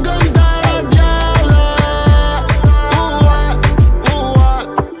abajo contra las diablas.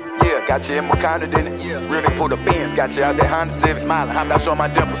 Yeah, got you in Wakanda, didn't it? Yeah, real nigga pulled up Benz, got you out there Honda Civic, smiling, hopped out, showing my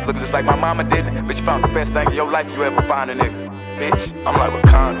dimples, looking just like my mama, didn't it? Bitch, you found the best thing in your life you ever find a nigga. Bitch, I'm like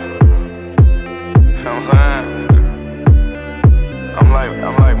Wakanda. You know what I'm saying? I'm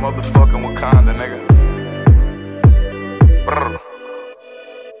like motherfucking Wakanda, nigga. Brr.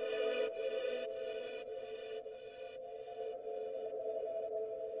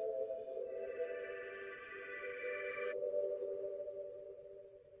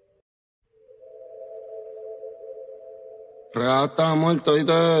 Real está muerto,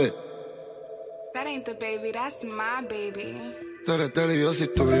 ¿oíste? That ain't the baby, that's my baby. Tú eres Estable y yo soy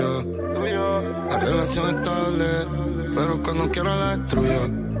tuyo. La relación estable, pero cuando quiera la destruyo.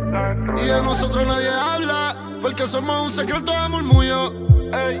 Y de nosotros nadie habla, porque somos un secreto de murmullo.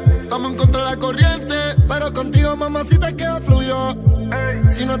 Estamos en contra de la corriente, pero contigo mamacita queda fluyo.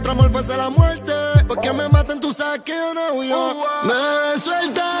 Si nuestro amor fuese la muerte, porque me maten tú sabes que yo no huyo. Me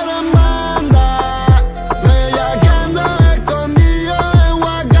sueltaron en banda, bellaqueando escondido en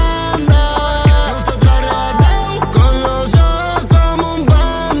Wakanda. Nosotros arrebatados con los ojos como un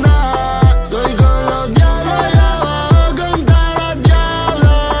panda. Estoy con los diablos y abajo contra las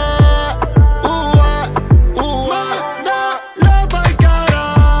diablas. Mándalo pa'l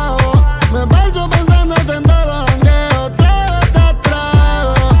carajo. Me paso pensándote en todo jangueo. Trago tras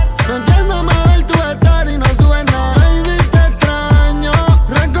trago. No entiendo más ver tu estar y no subes nada. Baby, te extraño.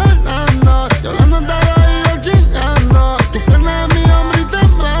 Recordando, yo hablando de los oídos chingando. Tu pierna en mi hombro y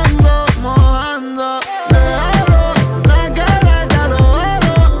temblando, mojando. Déjalo, la cara lo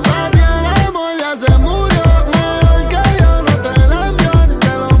hago. Pa' ti el amor ya se murió. Mejor que yo no te la envío ni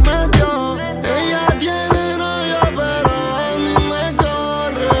te lo metió. Ella tiene novio pero a mí me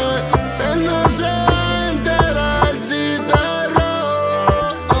corre. Él no se va a enterar si te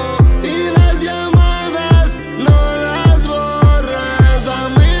robo. Y las llamadas no las borres. A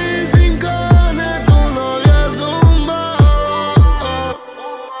mí sin cojones tu novio es un bobo.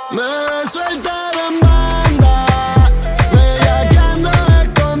 Me sueltaron en banda, bellaqueando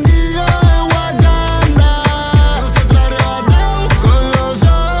escondido en Wakanda. Nosotros arrebatados con los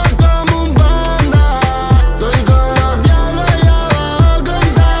ojos como un panda. Estoy con los diablos y abajo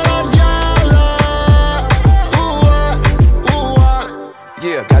contra las diablas.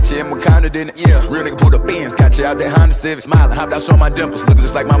 Yeah, got you in Wakanda, didn't it? Yeah, real nigga pulled up Benz, got you out there Honda Civic, smiling, hopped out, showing my dimples, looking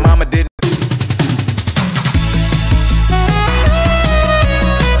just like my mama, didn't it?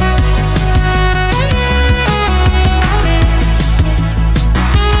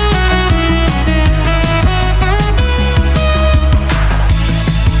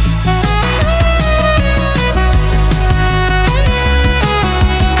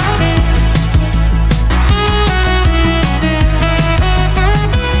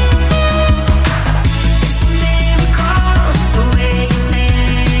 It's a miracle, the way you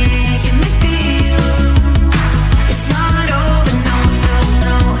make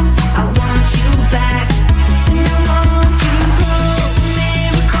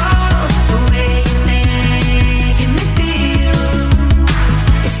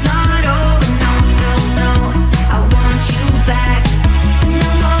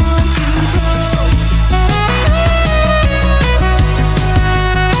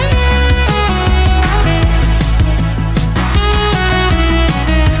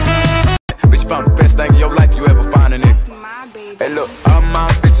all my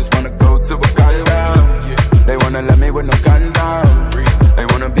bitches wanna go to Wakanda. They wanna love me with no condom. They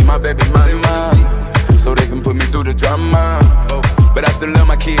wanna be my baby mama, so they can put me through the drama. But I still love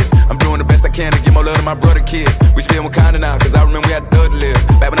my kids. I'm doing the best I can to give more love to my brother kids. We should be in Wakanda now, cause I remember we had to live.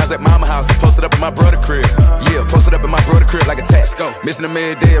 Back when I was at mama house, I posted up in my brother crib. Yeah, posted up in my brother crib like a tax. Go. Missing him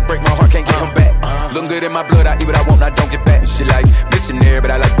every day, it break my heart, can't get him back. Looking good in my blood, I eat what I want, I don't get back. She like missionary,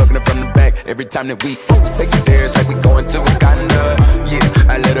 but I like bucking up from the back. Every time that we take you there, it's like we going to Wakanda.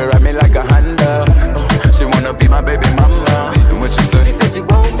 Yeah, I let her ride me like a Honda. She wanna be my baby mama. And what you say? She said she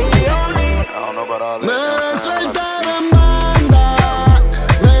want me only. I don't know about all that.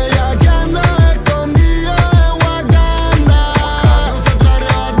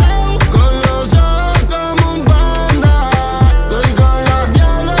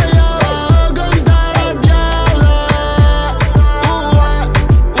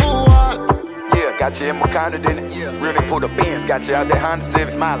 Got you in Wakanda, didn't it? Yeah. Really pulled up in, got you out there Honda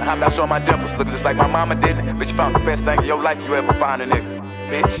Civic, smiling, hopped out showing my dimples, looking just like my mama didn't it? Bitch, you found the best thing in your life you ever find a nigga.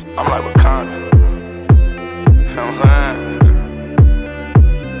 Bitch, I'm like Wakanda.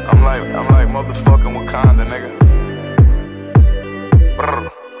 I'm like motherfucking Wakanda, nigga.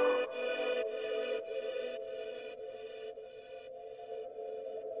 Brr.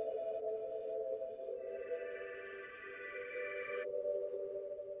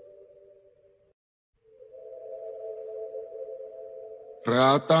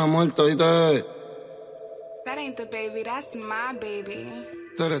 Hasta, muerte, oíste. That ain't the baby, that's my baby.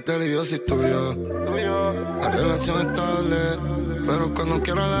 Tú eres Estable y yo soy tuyo. La relación estable, pero cuando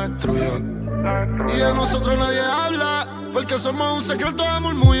quiera la destruyo. Y de nosotros nadie habla, porque somos un secreto de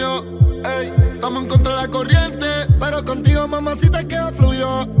murmullo. Estamos en contra de la corriente, pero contigo mamacita queda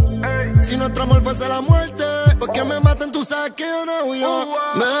fluyo. Si nuestro amor fuese la muerte, porque me maten tú sabes que yo no huyo.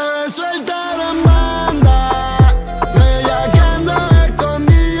 Me suelta en banda.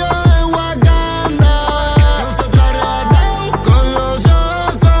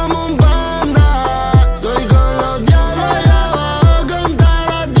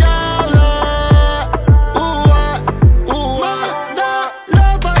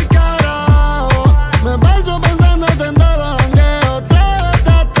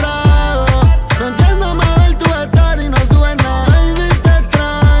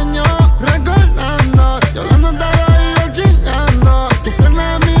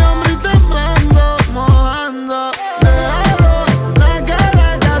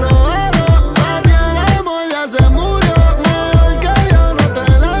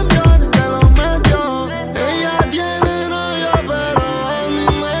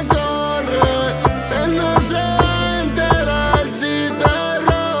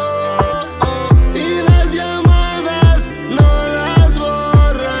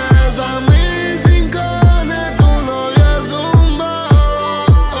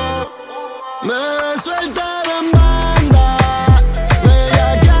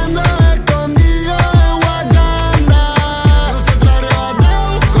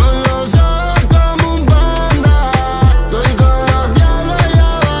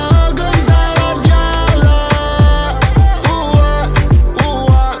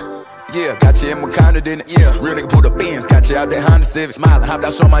 Real nigga pulled up ends, got you out there Honda Civic, smiling, hopped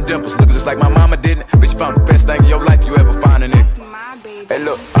out showing my dimples, looking just like my mama didn't. Bitch, you found the best thing in your life you ever find a nigga. Hey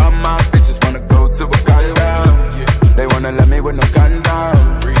look, all my bitches wanna go to Wakanda. They wanna love me with no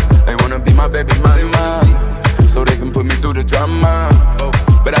condom. They wanna be my baby mama, so they can put me through the drama.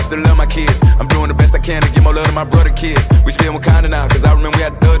 But I still love my kids. I'm doing the best I can to give more love to my brother kids. We should be in Wakanda now, cause I remember we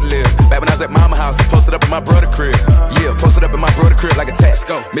had to live. Back when I was at mama house, I posted up in my brother crib. Yeah, posted up in my brother crib like a tax.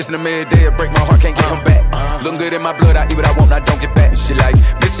 Go. Missing him every day, it break my heart, can't get him back. Looking good in my blood, I eat what I want, I don't get back. She like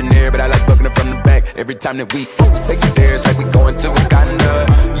missionary, but I like bucking up from the back. Every time that we take you there, it's like we going to Wakanda.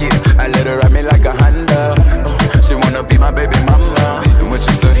 Yeah, I let her ride me like a Honda. She wanna be my baby mama. And what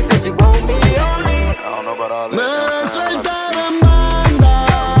you say? She said she want me only. I don't know about all that.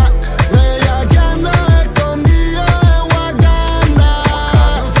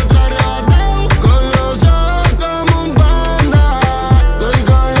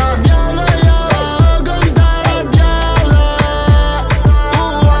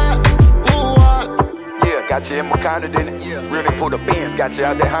 Got you in Wakanda, didn't it? Real nigga pulled up in, got you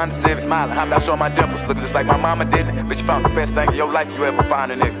out there Honda Civic, smiling, hopped out showing my dimples, looking just like my mama didn't it? Bitch, you found the best thing in your life you ever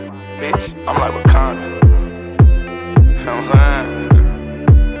find a nigga. Bitch, I'm like Wakanda.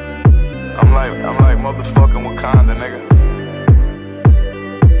 I'm like motherfucking Wakanda, nigga.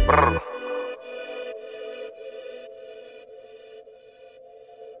 Brr.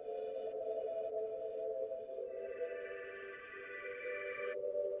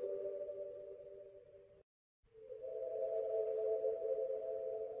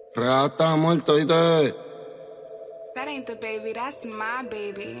 Real está muerto, ¿oíste? That ain't the baby, that's my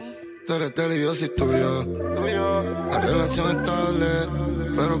baby. Tú eres Estable y yo soy tuyo. La relación estable,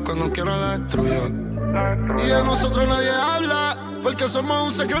 pero cuando quiera la destruyo. Y de nosotros nadie habla, porque somos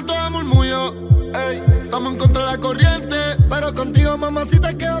un secreto de murmullo. Estamos en contra de la corriente, pero contigo,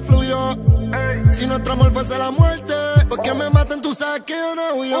 mamacita, queda fluyo. Si nuestro amor fuese la muerte, porque me maten, tú sabes que yo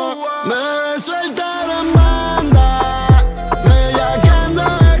no huyo. Me suelta en banda, bella que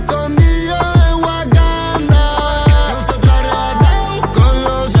anda escondido en Wakanda. Nosotros arrebatados con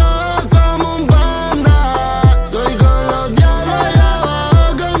los ojos como un panda. Estoy con los diablos y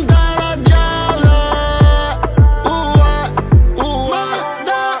abajo con todas las diablas.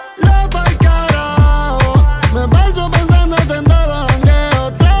 Mándalo pa'l carajo. Me paso pensándote en todo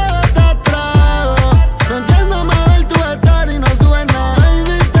jangueo. Trago tras trago. No entiendo mejor tu estar y no subes nada.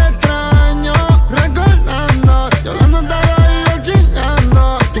 Baby, te extraño. Recordando, yo hablando de oídos chingando.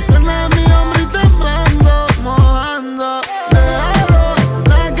 Tu pierna en mi hombro y temblando, mojando. Déjalo,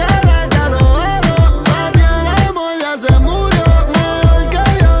 la cara calorado. Pa' ti el amor ya se murió. Mejor que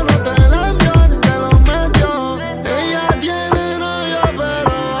yo no te la envío ni te lo metió. Ella tiene novio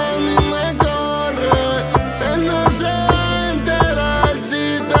pero a mí me corre. Él no se va a enterar si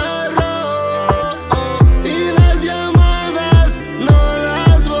te robo. Y las llamadas no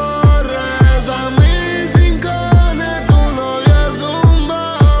las borres. A mí sin cojones tu novio es un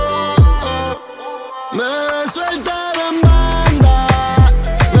bobo. Me sueltaron en banda,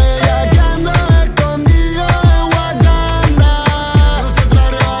 bella que ando escondido en Wakanda. Nosotros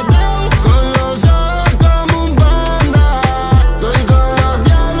arrebatados con los ojos como un panda. Estoy con los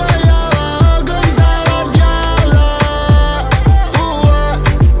diablos y abajo con todas las diablas.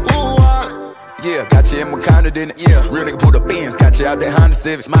 Yeah, got you in Wakanda, didn't it? Yeah, real nigga pulled up ends, got you out there Honda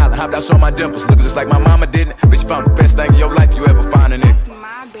Civic, smiling, hopped out, showing my dimples, looking just like my mama didn't. Bitch, you found the best thing in your life you ever find in it. That's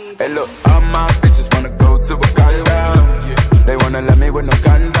my baby. Hey, look, all my bitches wanna go to Wakanda. They wanna love me with no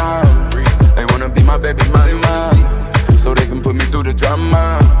condom. They wanna be my baby mama, so they can put me through the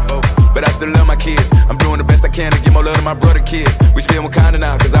drama. But I still love my kids. I'm doing the best I can to give more love to my brother kids. We stay in Wakanda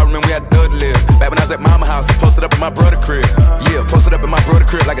now, cause I remember we had to live. Back when I was at mama house, I posted up in my brother crib. Yeah, posted up in my brother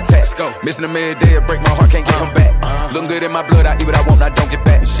crib like a tax. Missing him every day, it break my heart, can't get him back. Looking good in my blood, I eat what I want, I don't get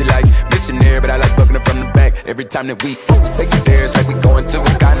back. She like missionary, but I like bucking up from the back. Every time that we take you there, it's like we going to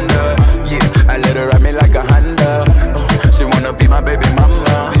Wakanda. Yeah, I let her ride me like a Honda. She wanna be my baby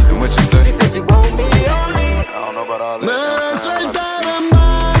mama. And what you say? She said she want me only. I don't know about all that. Me sueltaron en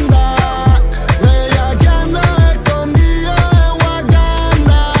banda, bella que ando escondido en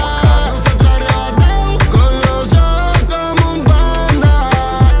Wakanda. Nosotros arrebatados con los ojos como un panda.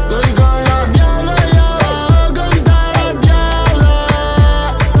 Estoy con los diablos y abajo con todas las diablas.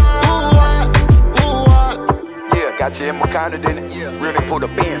 Yeah, got you in Wakanda, didn't it? Yeah. Real nigga pulled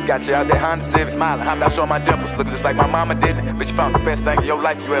up ends, got you out there Honda Civic, smiling, hopped out, showing my dimples, looking just like my mama didn't. Bitch, you found the best thing in your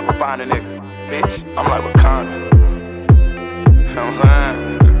life you ever find a nigga. Bitch, I'm like Wakanda. You know what I'm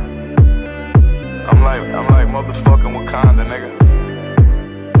saying? I'm like motherfucking Wakanda, nigga.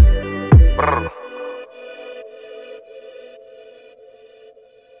 Brr.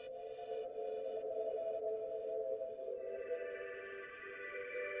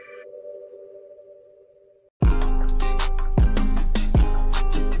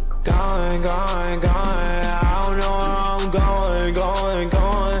 Going, I don't know where I'm going,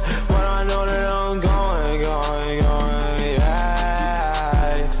 but I know that I'm going,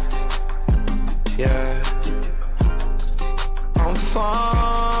 yeah. I'm falling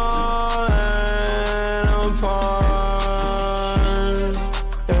apart, yeah.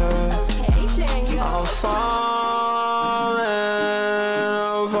 I'm falling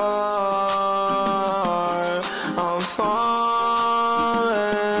apart, I'm falling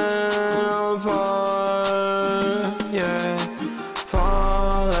apart, yeah.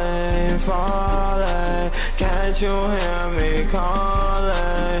 Falling, can't you hear me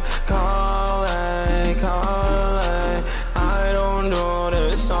calling? I don't do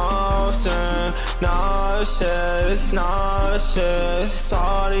this often. Nauseous,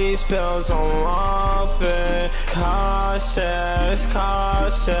 all these pills I'm off it. Cautious,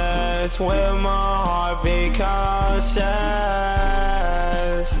 with my heart be cautious,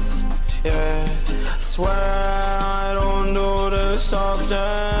 yeah. Swear I don't do this often.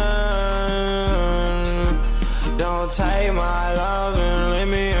 Don't take my love and leave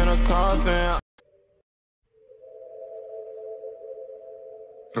me in a coffin.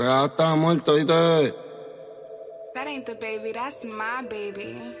 Real está muerto, ¿oíste? That ain't the baby, that's my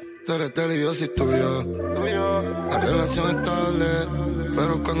baby. Tú eres Estable y yo soy tuyo. La relación estable,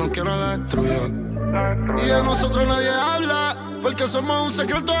 pero cuando quiera la destruyo. Y de nosotros nadie habla, porque somos un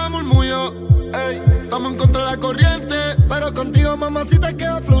secreto de murmullo. Estamos en contra de la corriente, pero contigo, mamacita, que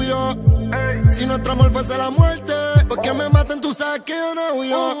fluyo. Si nuestro amor fuese la muerte, porque me maten, tú sabes que yo no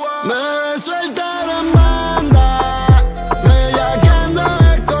huyo. Me sueltaron en banda, bellaqueando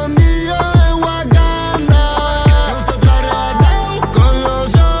escondido en Wakanda. Nosotros arrebatados con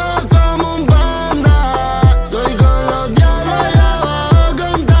los ojos como un panda. Estoy con los diablos y abajo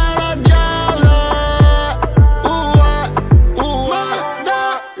con todas las diablas.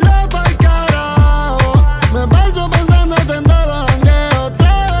 Mándalo pa'l carajo. Me paso pensándote en todo jangueo,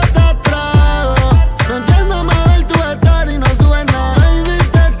 trago tras trago. No entiendo más ver tu estar y no subes nada. Baby,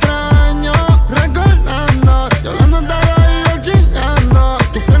 te extraño, recordando, yo hablando de oídos chingando.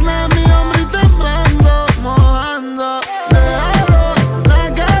 Tu pierna en mi hombro y temblando, mojando. Déjalo, la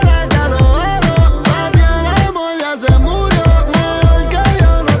cara calorado. Pa' ti el amor ya se murió. Mejor que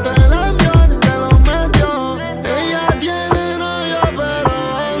yo no te la envío ni te lo metió. Ella tiene novio, pero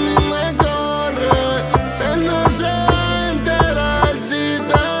a mí me corre. Él no se va a enterar si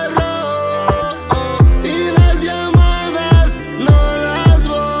te robo. Y las llamadas no las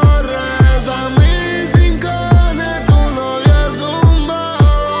borres. A mí sin cojones tu novio es un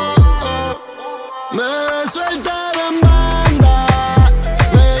bobo. Me sueltaron en banda,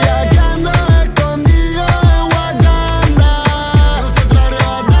 bellaqueando escondido en Wakanda. Nosotros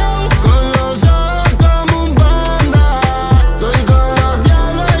arrebatados con los ojos como un panda. Estoy con los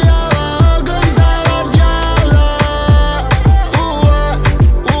diablos y abajo con todas las diablas.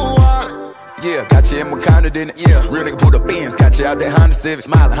 Yeah, got you in Wakanda, didn't it? Yeah, real nigga pulled up ends, got you out that Honda Civic,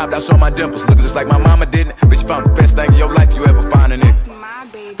 smiling, hopped out, showing my dimples, looking just like my mama, didn't it? Bitch, you found the best thing in your life you ever find in it. That's my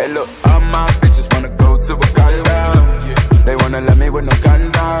baby. Hey, look, all my bitches wanna go to Wakanda. They wanna love me with no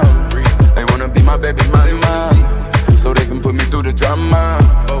gun down. They wanna be my baby mama, so they can put me through the drama.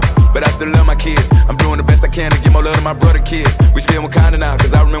 But I still love my kids. I'm doing the best I can to give more love to my brother kids. We stay in Wakanda now,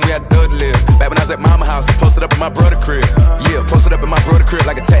 cause I remember we had to live. Back when I was at mama house, I posted up in my brother crib. Yeah, posted up in my brother crib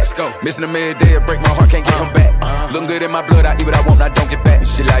like a tax. Missing him every day, it break my heart, can't get him back. Looking good in my blood, I eat what I want, I don't get back.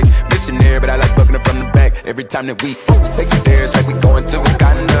 Shit like missionary, but I like bucking up from the back. Every time that we take it there, it's like we going to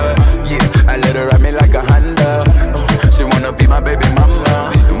Wakanda. Yeah, I let her ride me like a Honda. She wanna be my baby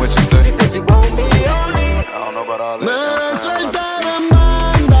mama. And what you say? She said she won't be only. I don't know about all that. Me sueltaron en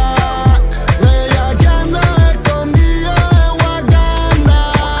banda, bellaqueando escondido en Wakanda.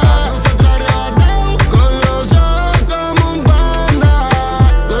 Nosotros arrebatados con los ojos como un panda.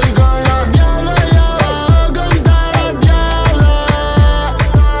 Estoy con los diablos y abajo con todas las diablas.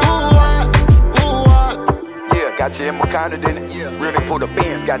 Yeah, got you in Wakanda, didn't it? Yeah, real nigga pulled up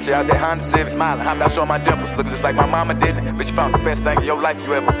ends, got you out that Honda Civic, smiling, hopped out, showing my dimples, looking just like my mama, didn't it? Bitch, you found the best thing in your life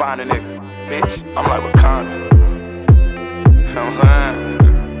you ever find a nigga. Bitch, I'm like Wakanda. You know what I'm saying?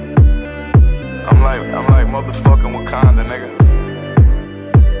 I'm like motherfucking Wakanda, nigga.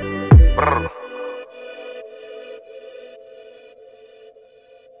 Brr.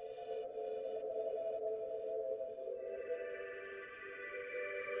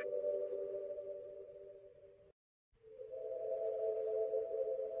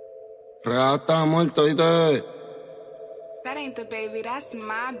 Real está muerto y te. That ain't the baby, that's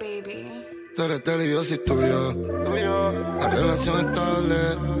my baby. Tú eres él y yo soy tuyo. La relación estable,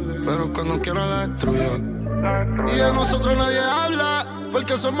 pero cuando quiera la destruyo. Y de nosotros nadie habla,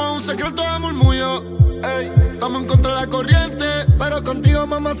 porque somos un secreto de murmullo. Estamos en contra de la corriente, pero contigo,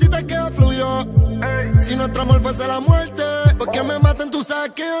 mamacita, que fluyo. Si nuestro amor fuese la muerte, porque me maten, tú sabes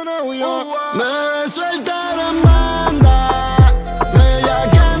que yo no huyo. Me sueltaron en banda,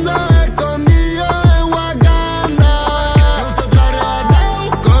 bellaqueando escondido en Wakanda. Nosotros arrebatados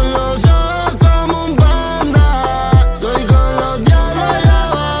con los ojos como un panda. Estoy con los diablos y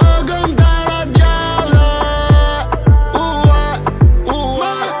abajo con todas las diablas.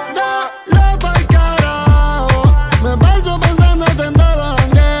 Mándalo pa'l carajo. Me paso pensándote en todo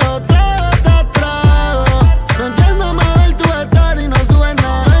jangueo, trago tras trago. No entiendo más ver tu estar y no subes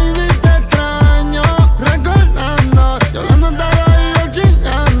nada. Baby, te extraño, recordando, yo hablando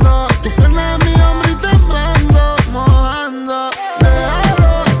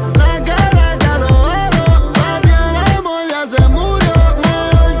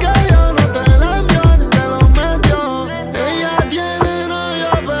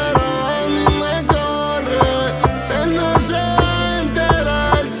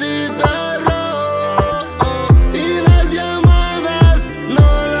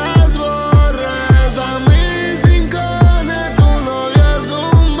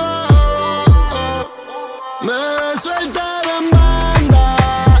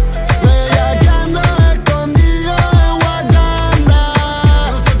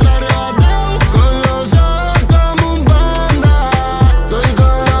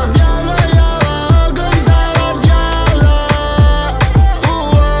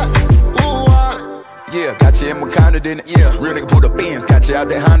didn't it? Yeah. Real nigga pulled up Benz, got you out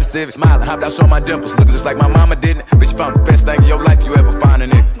that Honda Civic. Smiling, hopped out, showing my dimples, looking just like my mama didn't. Bitch, you found the best thing in your life you ever find in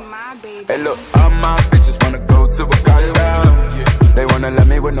it. That's my baby. Hey look, all my bitches wanna go to Wakanda. They wanna love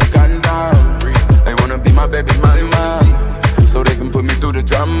me with no gun down. They wanna be my baby mama, so they can put me through the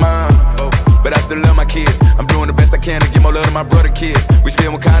drama. But I still love my kids. I'm doing the best I can to give more love to my brother kids. We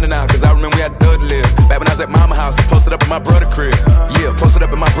still in Wakanda now, cause I remember we had to live. Back when I was at mama house, I posted up in my brother crib. Yeah, posted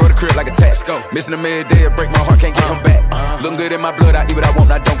up in my brother crib like a tax. Missing him every day, it break my heart, can't get him back. Looking good in my blood, I eat what I want,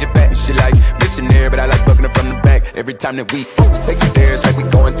 I don't get back. Shit like missionary, but I like bucking up from the back. Every time that we take you there, it's like we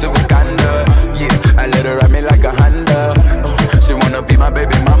going to Wakanda. Yeah, I let her ride me like a Honda. She wanna be my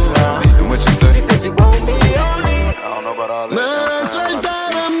baby mama. And what you say? She said she want me only. I don't know about all that. Me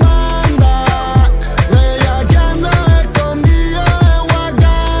sueltaron banda, bellaqueando escondido en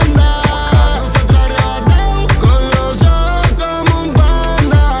Wakanda. Nosotros arrebatados con los ojos como un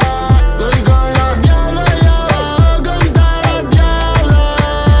panda. Estoy con los diablos y abajo con todas las diablas.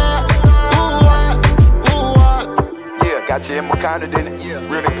 Yeah, got you in Wakanda, didn't it? Yeah.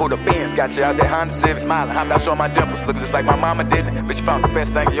 Real nigga pulled up Benz, got you out that Honda Civic. Smiling, hopped out, showing my dimples, looking just like my mama didn't. Bitch, you found the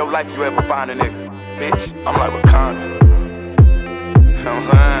best thing in your life you ever find a nigga. Bitch, I'm like Wakanda. You know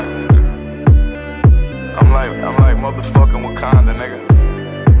what I'm saying? I'm like motherfucking Wakanda, nigga.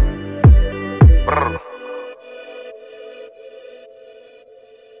 Brr.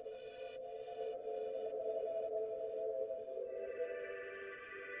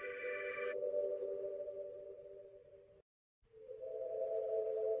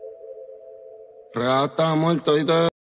 Real está muerto y te